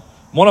smiling.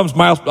 One of them's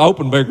mouth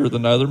open bigger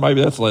than the other.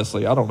 Maybe that's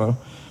Leslie. I don't know.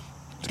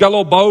 It's got a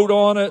little boat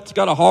on it. It's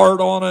got a heart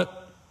on it.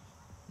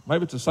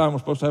 Maybe it's a sign we're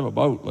supposed to have a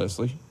boat,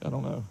 Leslie. I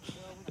don't know.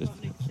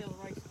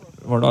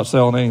 We're not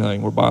selling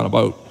anything. We're buying a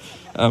boat.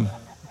 I'm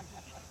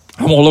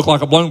going to look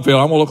like a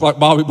Bloomfield. I'm going to look like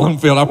Bobby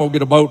Bloomfield. I'm going to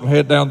get a boat and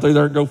head down through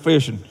there and go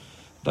fishing.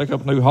 Take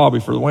up a new hobby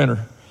for the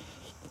winter.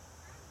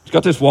 She's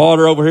got this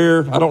water over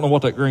here. I don't know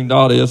what that green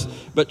dot is.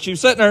 But she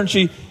was sitting there and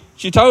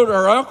she told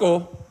her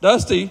uncle,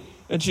 Dusty,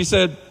 and she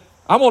said,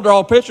 I'm going to draw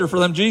a picture for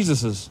them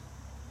Jesuses.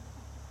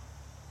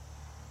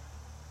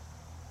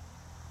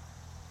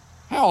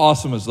 How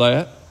awesome is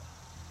that?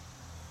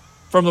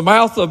 From the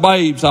mouth of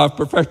babes I've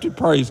perfected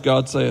praise,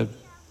 God said.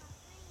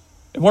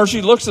 And where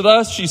she looks at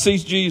us, she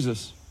sees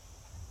Jesus.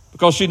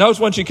 Because she knows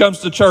when she comes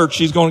to church,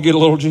 she's going to get a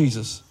little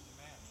Jesus.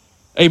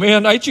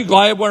 Amen. Ain't you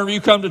glad whenever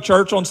you come to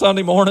church on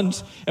Sunday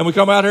mornings and we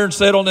come out here and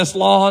sit on this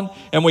lawn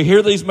and we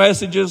hear these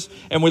messages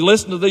and we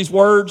listen to these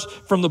words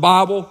from the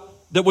Bible,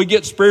 that we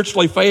get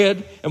spiritually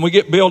fed and we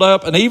get built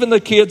up, and even the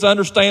kids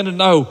understand and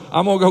know,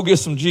 I'm going to go get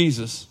some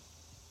Jesus.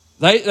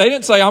 They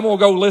didn't say, I'm going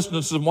to go listen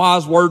to some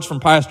wise words from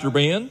Pastor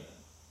Ben.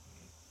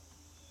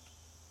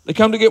 They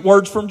come to get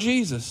words from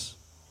Jesus.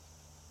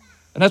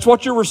 And that's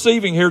what you're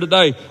receiving here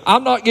today.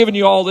 I'm not giving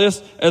you all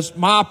this as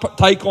my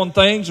take on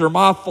things or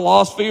my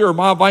philosophy or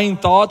my vain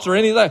thoughts or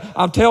any of that.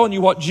 I'm telling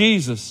you what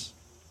Jesus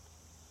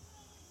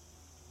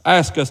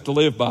asked us to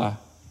live by.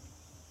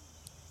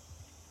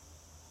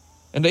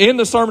 And to end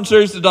the sermon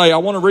series today, I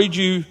want to read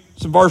you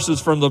some verses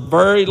from the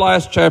very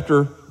last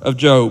chapter of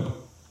Job.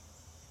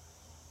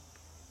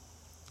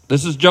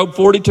 This is Job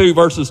 42,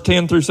 verses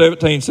 10 through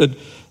 17. It said,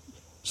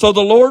 so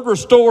the Lord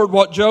restored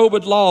what Job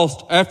had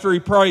lost after he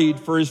prayed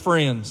for his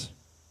friends.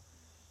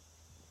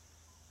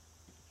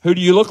 Who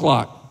do you look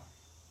like?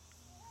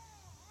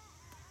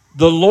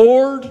 The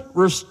Lord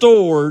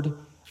restored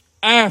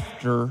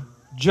after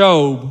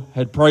Job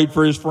had prayed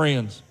for his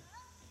friends.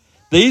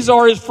 These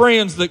are his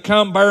friends that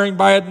come bearing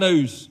bad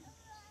news.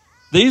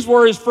 These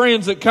were his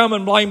friends that come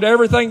and blamed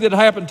everything that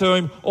happened to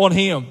him on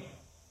him.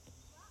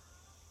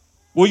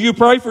 Will you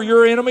pray for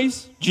your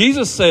enemies?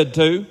 Jesus said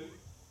to.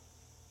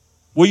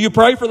 Will you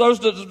pray for those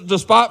that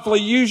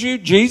despitefully use you?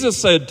 Jesus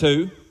said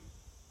to.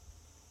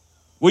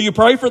 Will you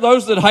pray for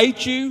those that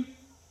hate you?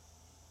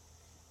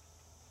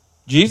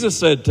 Jesus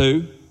said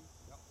to.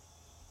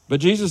 But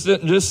Jesus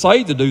didn't just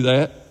say to do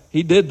that.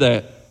 He did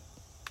that.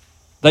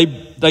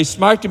 They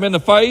smacked him in the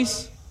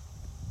face.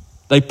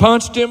 They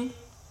punched him.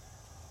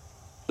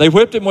 They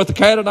whipped him with the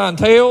cat o' nine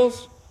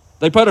tails.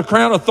 They put a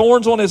crown of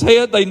thorns on his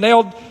head. They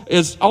nailed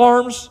his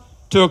arms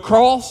to a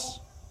cross.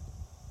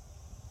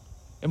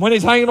 And when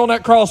he's hanging on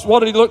that cross, what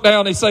did he look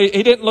down? He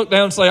didn't look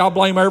down and say, I'll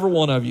blame every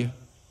one of you.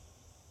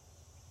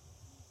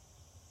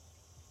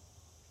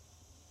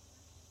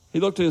 He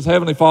looked to his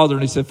heavenly Father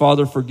and he said,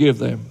 Father, forgive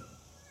them,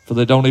 for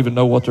they don't even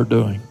know what they're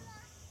doing.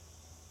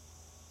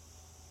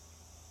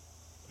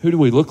 Who do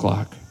we look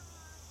like?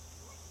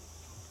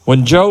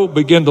 When Job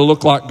began to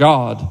look like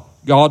God,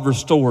 God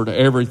restored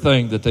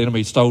everything that the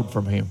enemy stole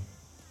from him.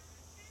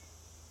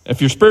 If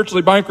you're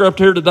spiritually bankrupt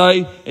here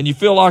today and you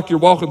feel like you're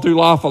walking through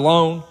life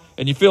alone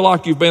and you feel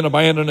like you've been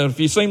abandoned, and if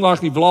you seem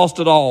like you've lost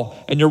it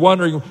all and you're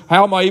wondering,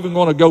 how am I even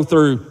going to go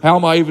through? How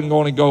am I even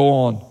going to go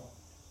on?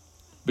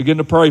 Begin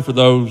to pray for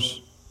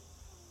those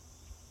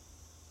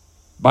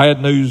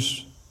bad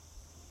news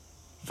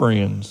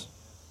friends.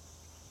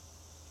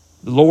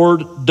 The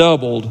Lord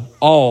doubled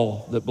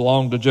all that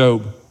belonged to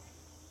Job.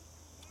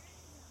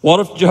 What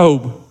if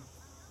Job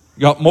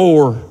got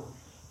more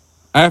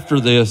after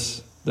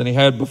this than he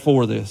had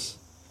before this?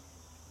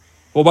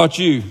 What about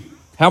you?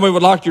 How many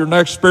would like your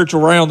next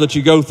spiritual round that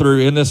you go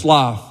through in this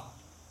life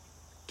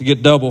to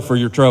get double for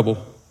your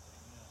trouble?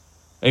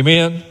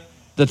 Amen?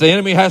 That the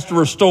enemy has to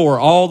restore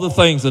all the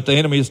things that the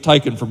enemy has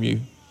taken from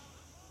you.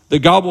 That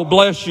God will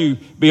bless you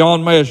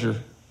beyond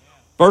measure.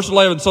 Verse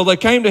 11, so they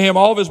came to him,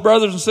 all of his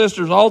brothers and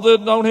sisters, all that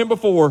had known him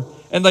before,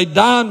 and they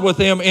dined with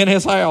him in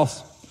his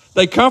house.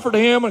 They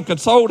comforted him and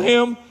consoled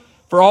him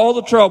for all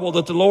the trouble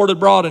that the Lord had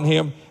brought in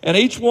him, and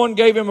each one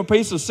gave him a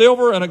piece of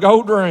silver and a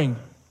gold ring.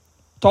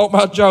 Talk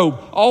about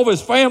Job. All of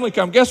his family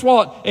come. Guess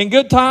what? In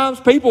good times,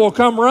 people will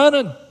come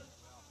running.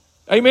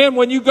 Amen.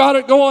 When you got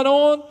it going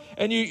on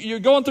and you're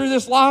going through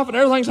this life and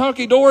everything's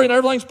hunky-dory and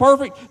everything's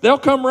perfect, they'll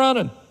come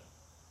running.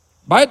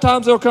 Bad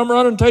times, they'll come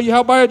running and tell you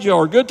how bad you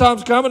are. Good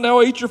times coming,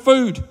 they'll eat your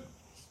food.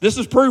 This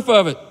is proof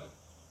of it.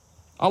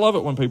 I love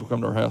it when people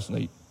come to our house and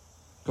eat,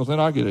 because then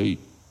I get to eat.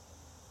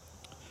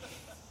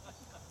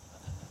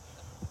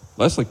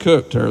 Leslie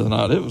cooked the other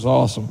night. It was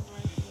awesome.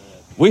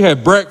 We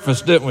had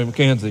breakfast, didn't we,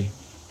 Mackenzie?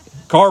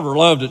 Carver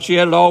loved it. She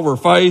had it all over her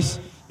face.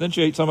 Then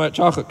she ate some of that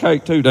chocolate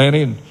cake too,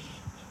 Danny. And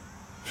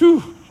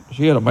whew,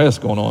 she had a mess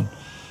going on.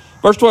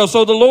 Verse 12,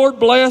 so the Lord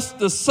blessed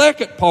the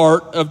second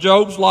part of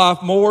Job's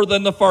life more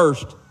than the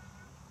first.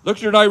 Look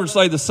at your neighbor and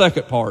say the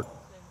second part.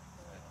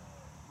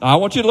 Now, I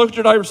want you to look at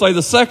your neighbor and say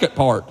the second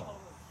part.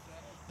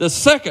 The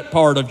second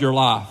part of your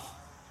life.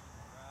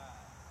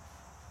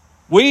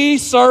 We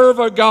serve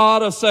a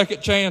God of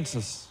second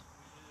chances.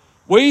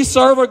 We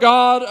serve a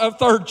God of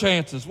third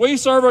chances. We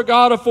serve a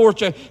God of fourth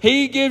chances.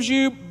 He gives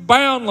you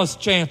boundless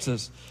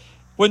chances.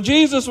 When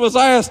Jesus was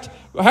asked,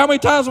 how many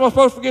times am I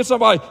supposed to forgive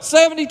somebody?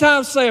 70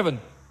 times 7.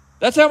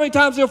 That's how many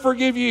times he'll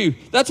forgive you.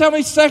 That's how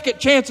many second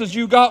chances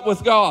you got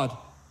with God.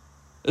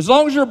 As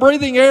long as you're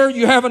breathing air,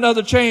 you have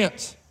another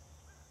chance.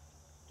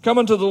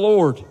 Coming to the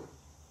Lord.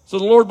 So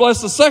the Lord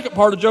blessed the second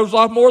part of Job's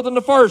life more than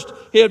the first.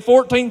 He had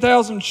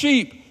 14,000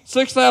 sheep,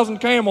 6,000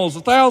 camels,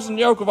 1,000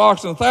 yoke of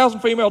oxen,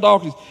 1,000 female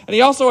donkeys. And he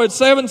also had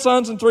 7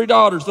 sons and 3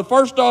 daughters. The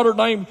first daughter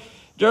named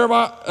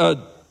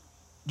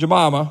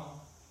Jemima.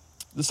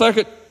 The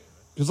second,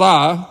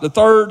 Keziah. The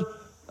third,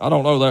 I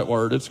don't know that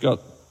word. It's got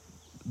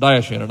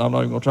dash in it. I'm not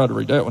even going to try to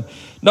read that one.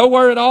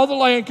 Nowhere in all the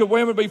land could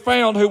women be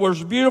found who were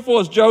as beautiful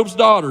as Job's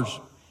daughters.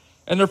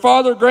 And their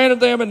father granted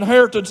them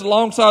inheritance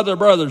alongside their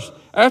brothers.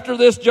 After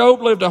this,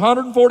 Job lived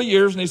 140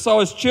 years, and he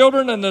saw his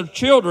children and their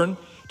children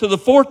to the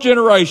 4th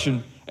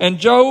generation. And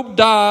Job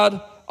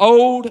died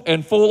old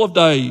and full of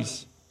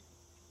days.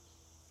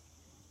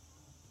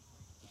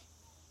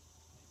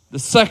 The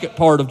second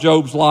part of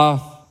Job's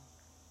life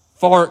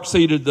far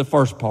exceeded the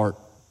first part.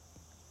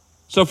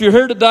 So if you're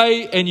here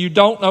today and you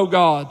don't know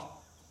God,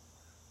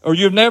 or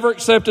you've never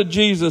accepted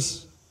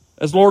Jesus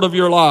as Lord of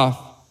your life,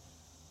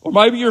 or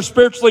maybe you're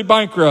spiritually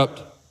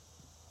bankrupt,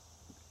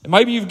 and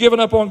maybe you've given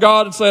up on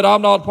God and said,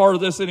 I'm not a part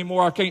of this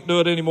anymore, I can't do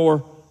it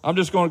anymore, I'm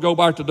just going to go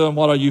back to doing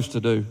what I used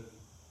to do.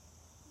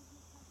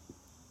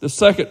 The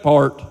second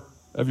part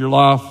of your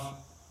life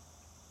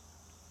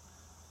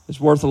is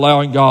worth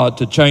allowing God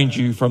to change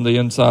you from the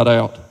inside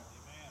out.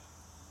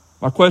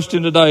 My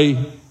question today,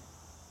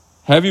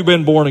 have you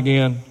been born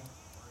again?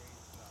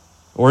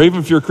 Or even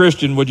if you're a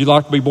Christian, would you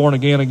like to be born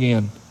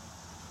again?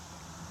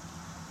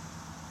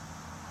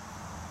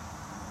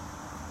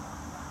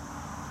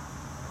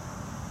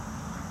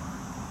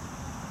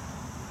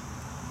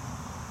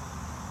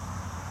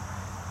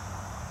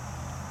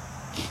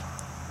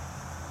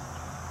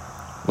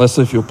 Let's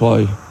see if you'll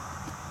play.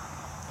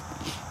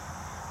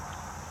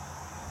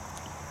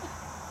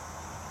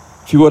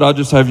 If you would, I'd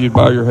just have you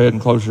bow your head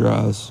and close your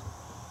eyes.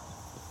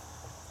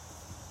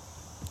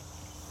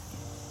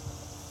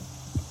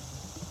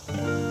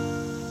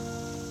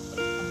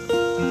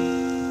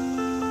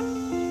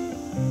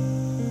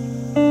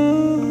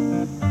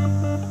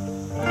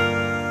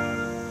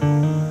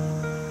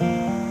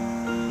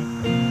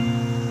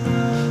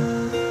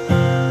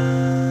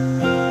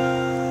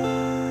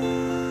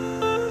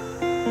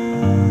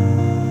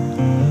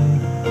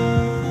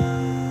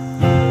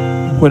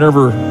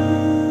 Whenever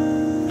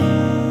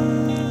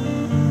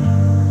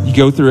you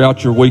go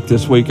throughout your week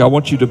this week, I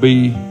want you to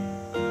be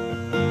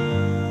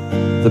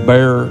the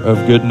bearer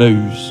of good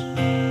news.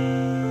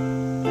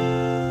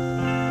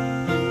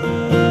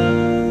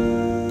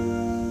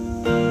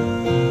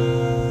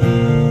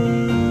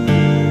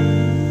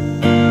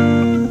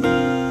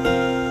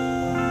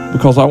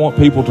 Because I want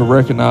people to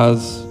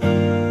recognize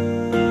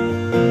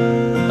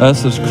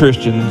us as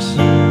Christians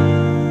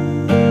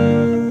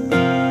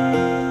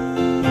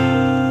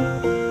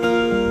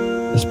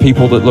as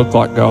people that look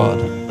like God,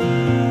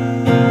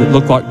 that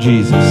look like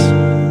Jesus,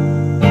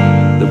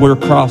 that we're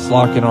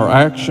Christ-like in our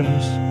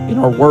actions, in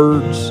our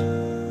words,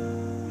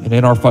 and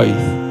in our faith.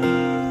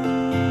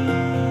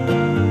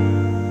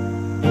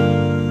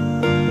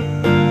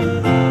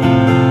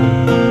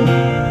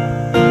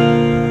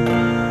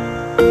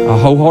 I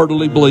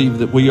wholeheartedly believe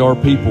that we are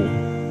people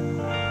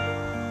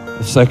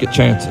of second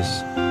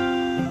chances.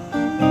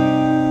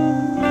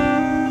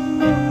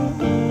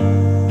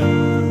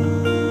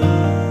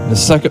 The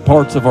second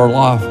parts of our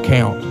life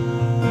count.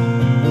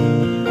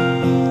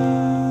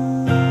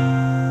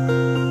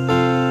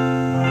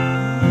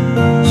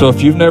 So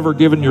if you've never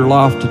given your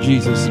life to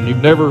Jesus and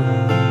you've never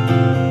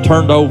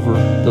turned over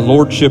the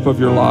lordship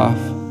of your life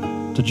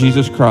to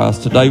Jesus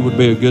Christ, today would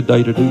be a good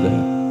day to do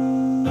that.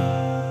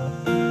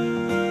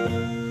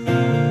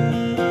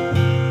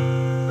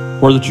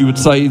 Or that you would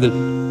say that,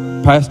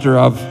 Pastor,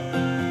 I've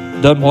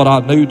done what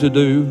I knew to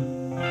do.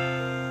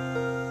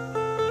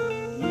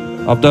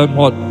 I've done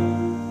what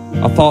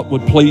I thought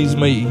would please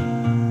me.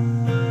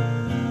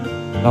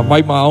 I've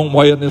made my own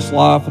way in this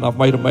life and I've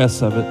made a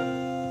mess of it.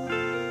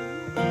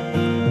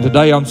 And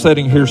today I'm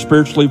sitting here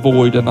spiritually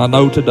void, and I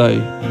know today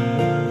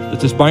that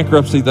this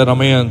bankruptcy that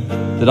I'm in,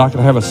 that I can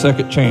have a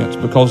second chance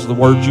because of the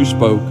words you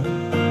spoke.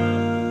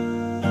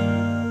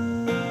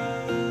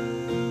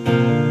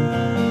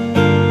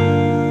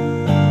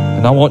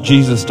 And I want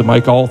Jesus to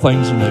make all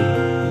things new.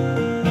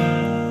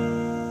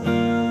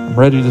 I'm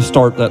ready to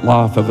start that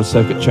life of a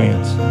second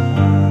chance.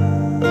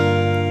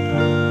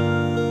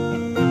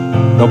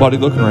 Nobody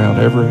looking around,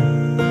 every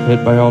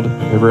head bowed,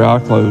 every eye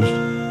closed.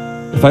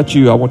 If that's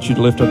you, I want you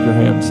to lift up your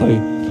hand and say,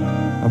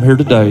 I'm here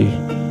today.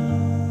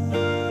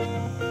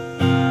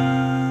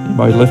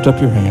 Anybody lift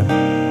up your hand?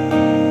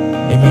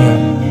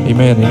 Amen.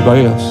 Amen.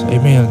 Anybody else?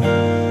 Amen.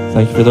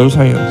 Thank you for those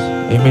hands.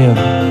 Amen.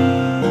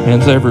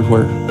 Hands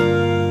everywhere.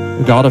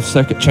 The God of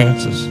second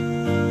chances.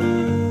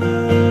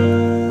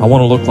 I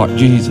want to look like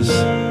Jesus.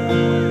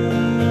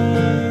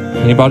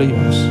 Anybody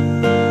else?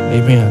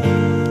 Amen.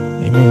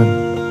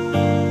 Amen.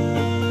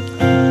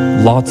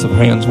 Lots of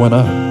hands went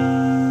up.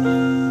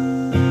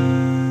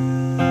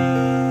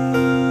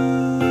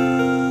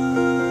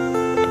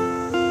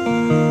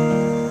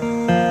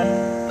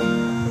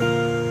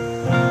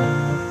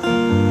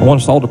 I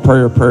want us all to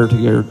pray a prayer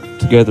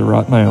together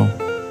right now.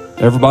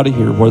 Everybody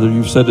here, whether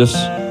you've said this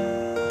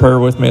prayer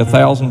with me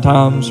 1,000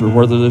 times or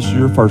whether this is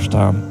your first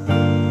time,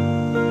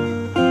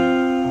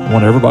 I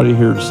want everybody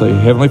here to say,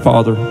 Heavenly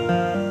Father,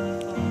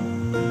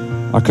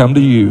 I come to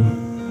you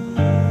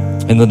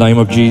in the name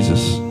of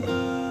Jesus,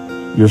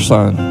 your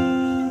Son.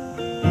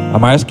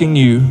 I'm asking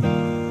you,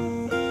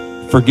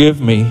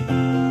 forgive me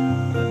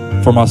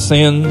for my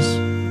sins,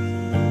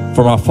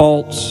 for my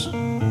faults,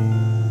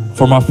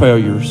 for my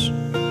failures.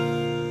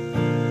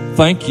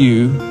 Thank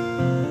you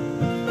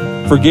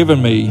for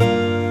giving me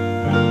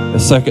a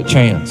second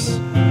chance.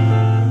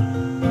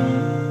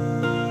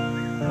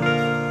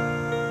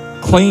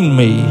 Clean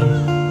me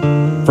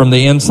from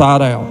the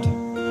inside out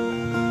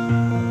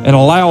and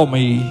allow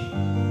me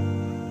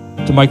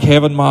to make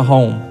heaven my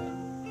home,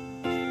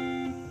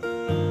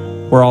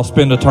 where I'll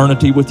spend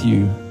eternity with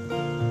you.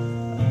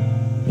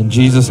 In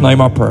Jesus'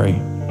 name I pray.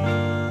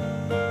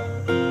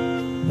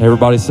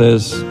 Everybody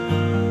says,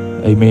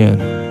 Amen.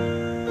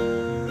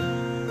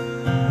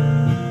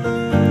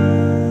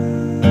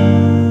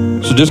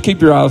 So just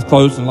keep your eyes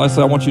closed, and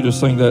Leslie, I want you to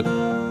sing that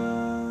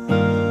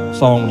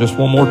song just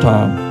one more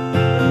time.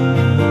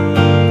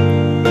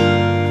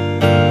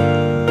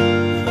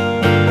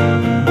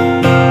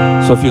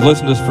 So if you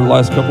listened to this for the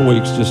last couple of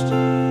weeks, just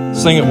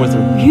sing it with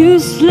her. You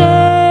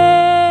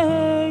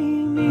slay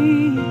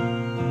me,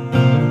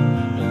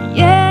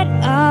 yet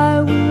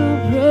I will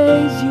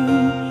praise you.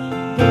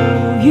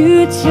 Though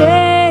you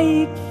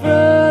take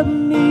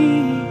from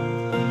me,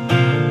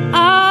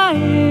 I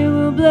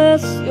will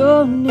bless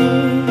your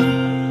name.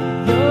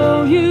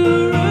 Though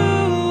you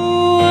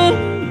ruin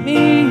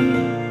me,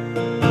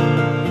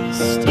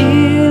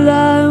 still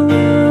I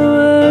will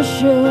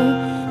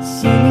worship,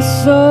 sing a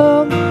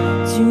song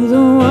to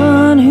the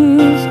one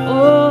who's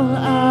all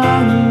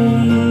I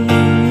need.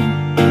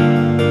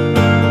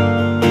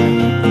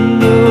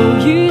 Though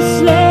you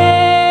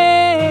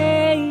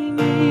slay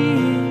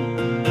me,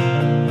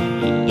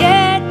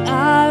 yet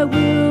I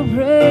will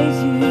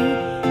praise you.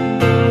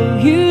 Though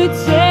you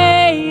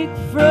take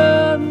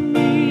from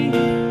me,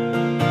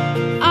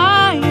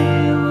 I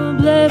will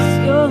bless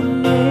your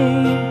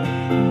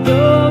name.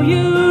 Though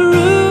you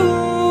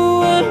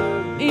ruin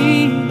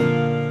me,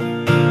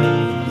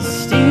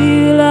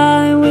 still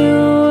I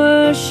will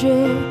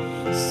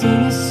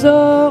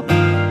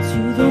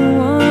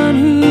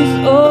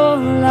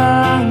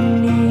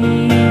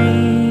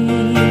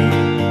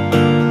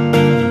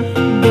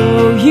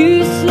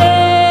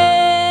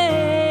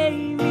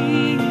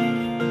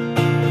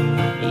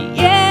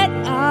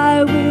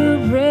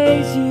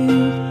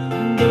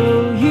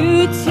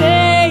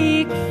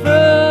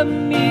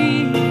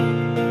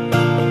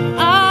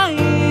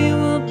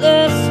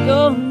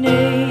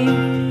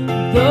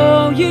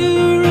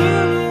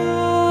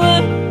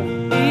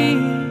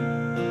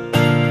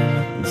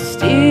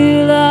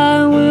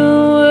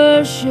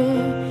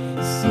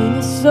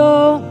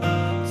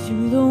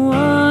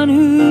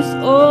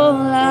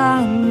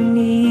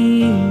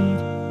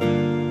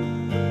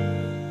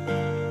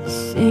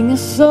Sing a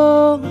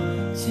song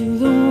to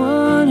the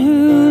one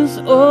who's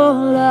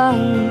all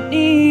I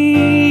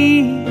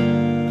need.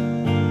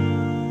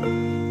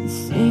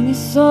 Sing a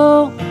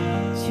song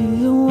to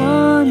the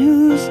one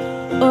who's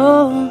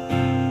all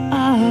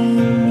I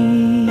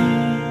need.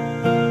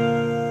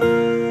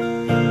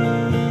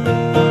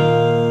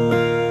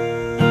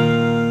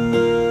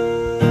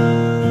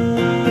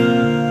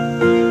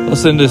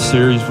 Let's end this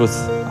series with,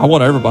 I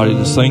want everybody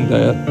to sing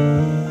that.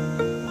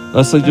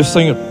 Let's just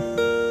sing it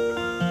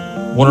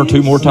one or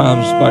two more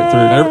times back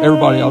through. And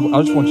everybody, I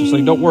just want you to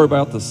sing. Don't worry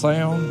about the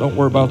sound. Don't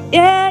worry about the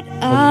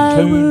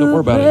tune. Don't worry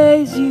about it.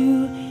 Praise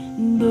you,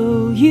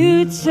 though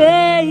you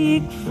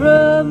take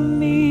from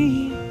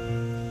me.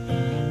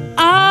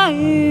 I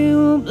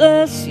will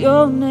bless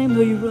your name,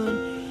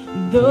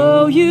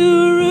 though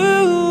you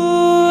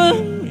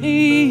ruin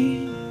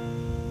me.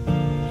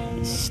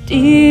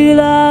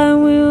 Still I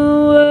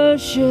will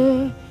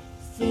worship,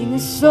 sing a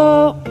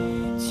song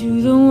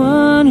to the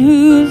one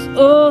who's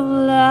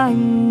all I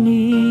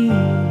need.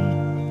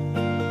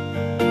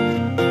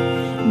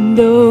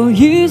 Though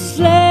you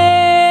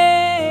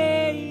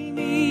slay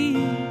me,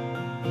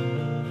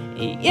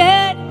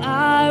 yet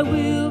I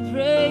will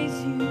praise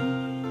you.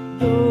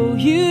 Though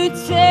you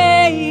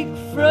take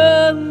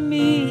from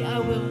me, I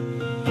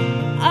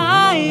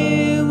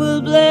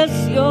will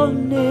bless your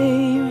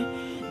name.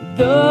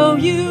 Though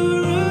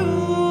you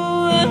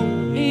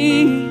ruin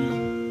me,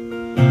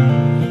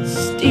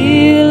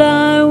 still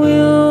I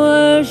will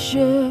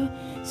worship,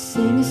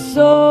 sing a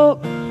song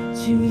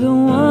to the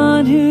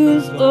one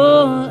who's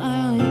all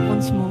I need.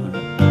 Once more.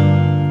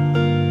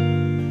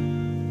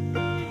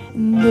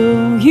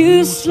 Though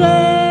you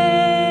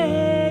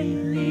slay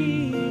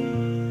me,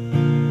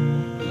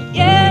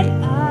 yet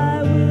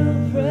I will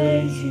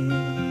praise you.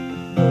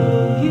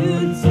 Though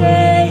you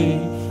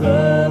take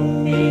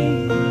from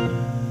me,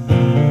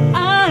 I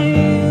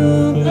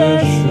will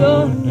bless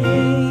your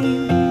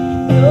name.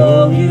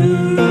 Though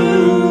you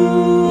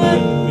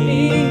ruin me,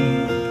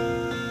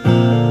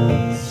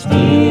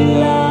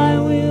 still I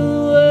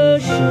will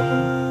worship,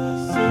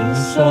 sing a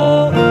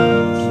song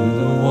to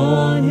the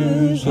one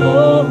who's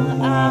all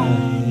I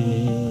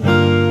need.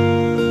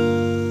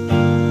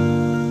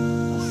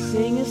 I'll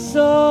sing a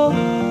song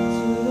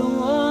to the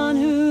one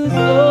who's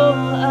all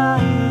I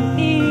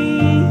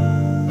need.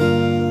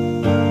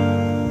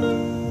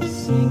 I'll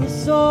sing a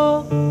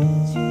song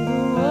to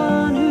the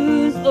one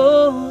who's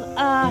all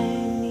I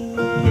need.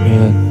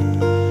 Amen.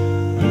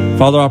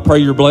 Father, I pray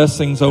your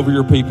blessings over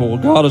your people.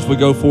 God, as we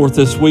go forth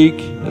this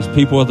week, as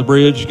people at the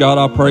bridge, God,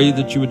 I pray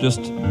that you would just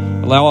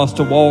allow us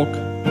to walk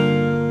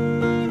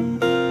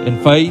in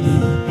faith,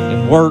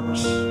 in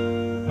works,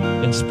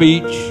 in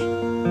speech.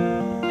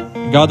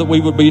 And God, that we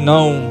would be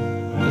known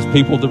as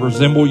people that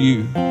resemble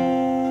you,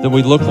 that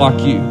we look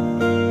like you.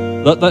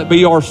 Let that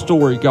be our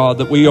story, God,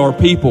 that we are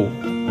people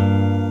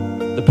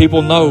that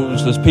people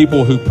knows as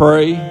people who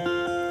pray,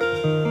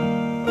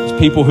 as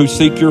people who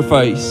seek your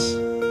face.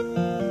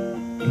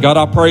 And God,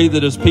 I pray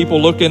that as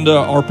people look into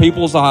our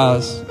people's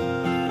eyes,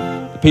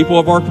 the people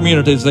of our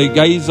communities, they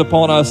gaze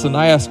upon us and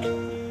ask,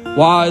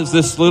 why is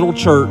this little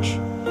church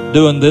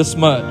doing this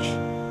much?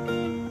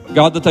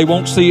 God, that they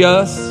won't see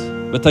us,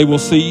 but they will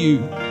see you.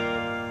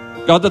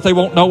 God, that they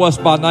won't know us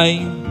by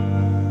name,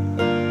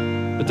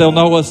 but they'll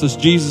know us as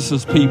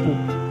Jesus' people.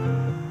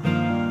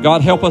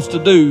 God, help us to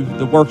do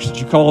the works that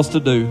you call us to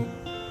do.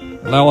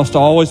 Allow us to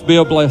always be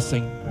a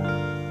blessing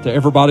to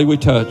everybody we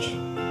touch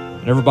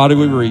and everybody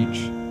we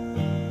reach.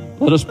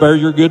 Let us bear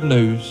your good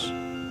news.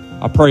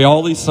 I pray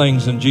all these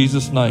things in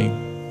Jesus' name.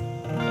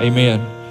 Amen.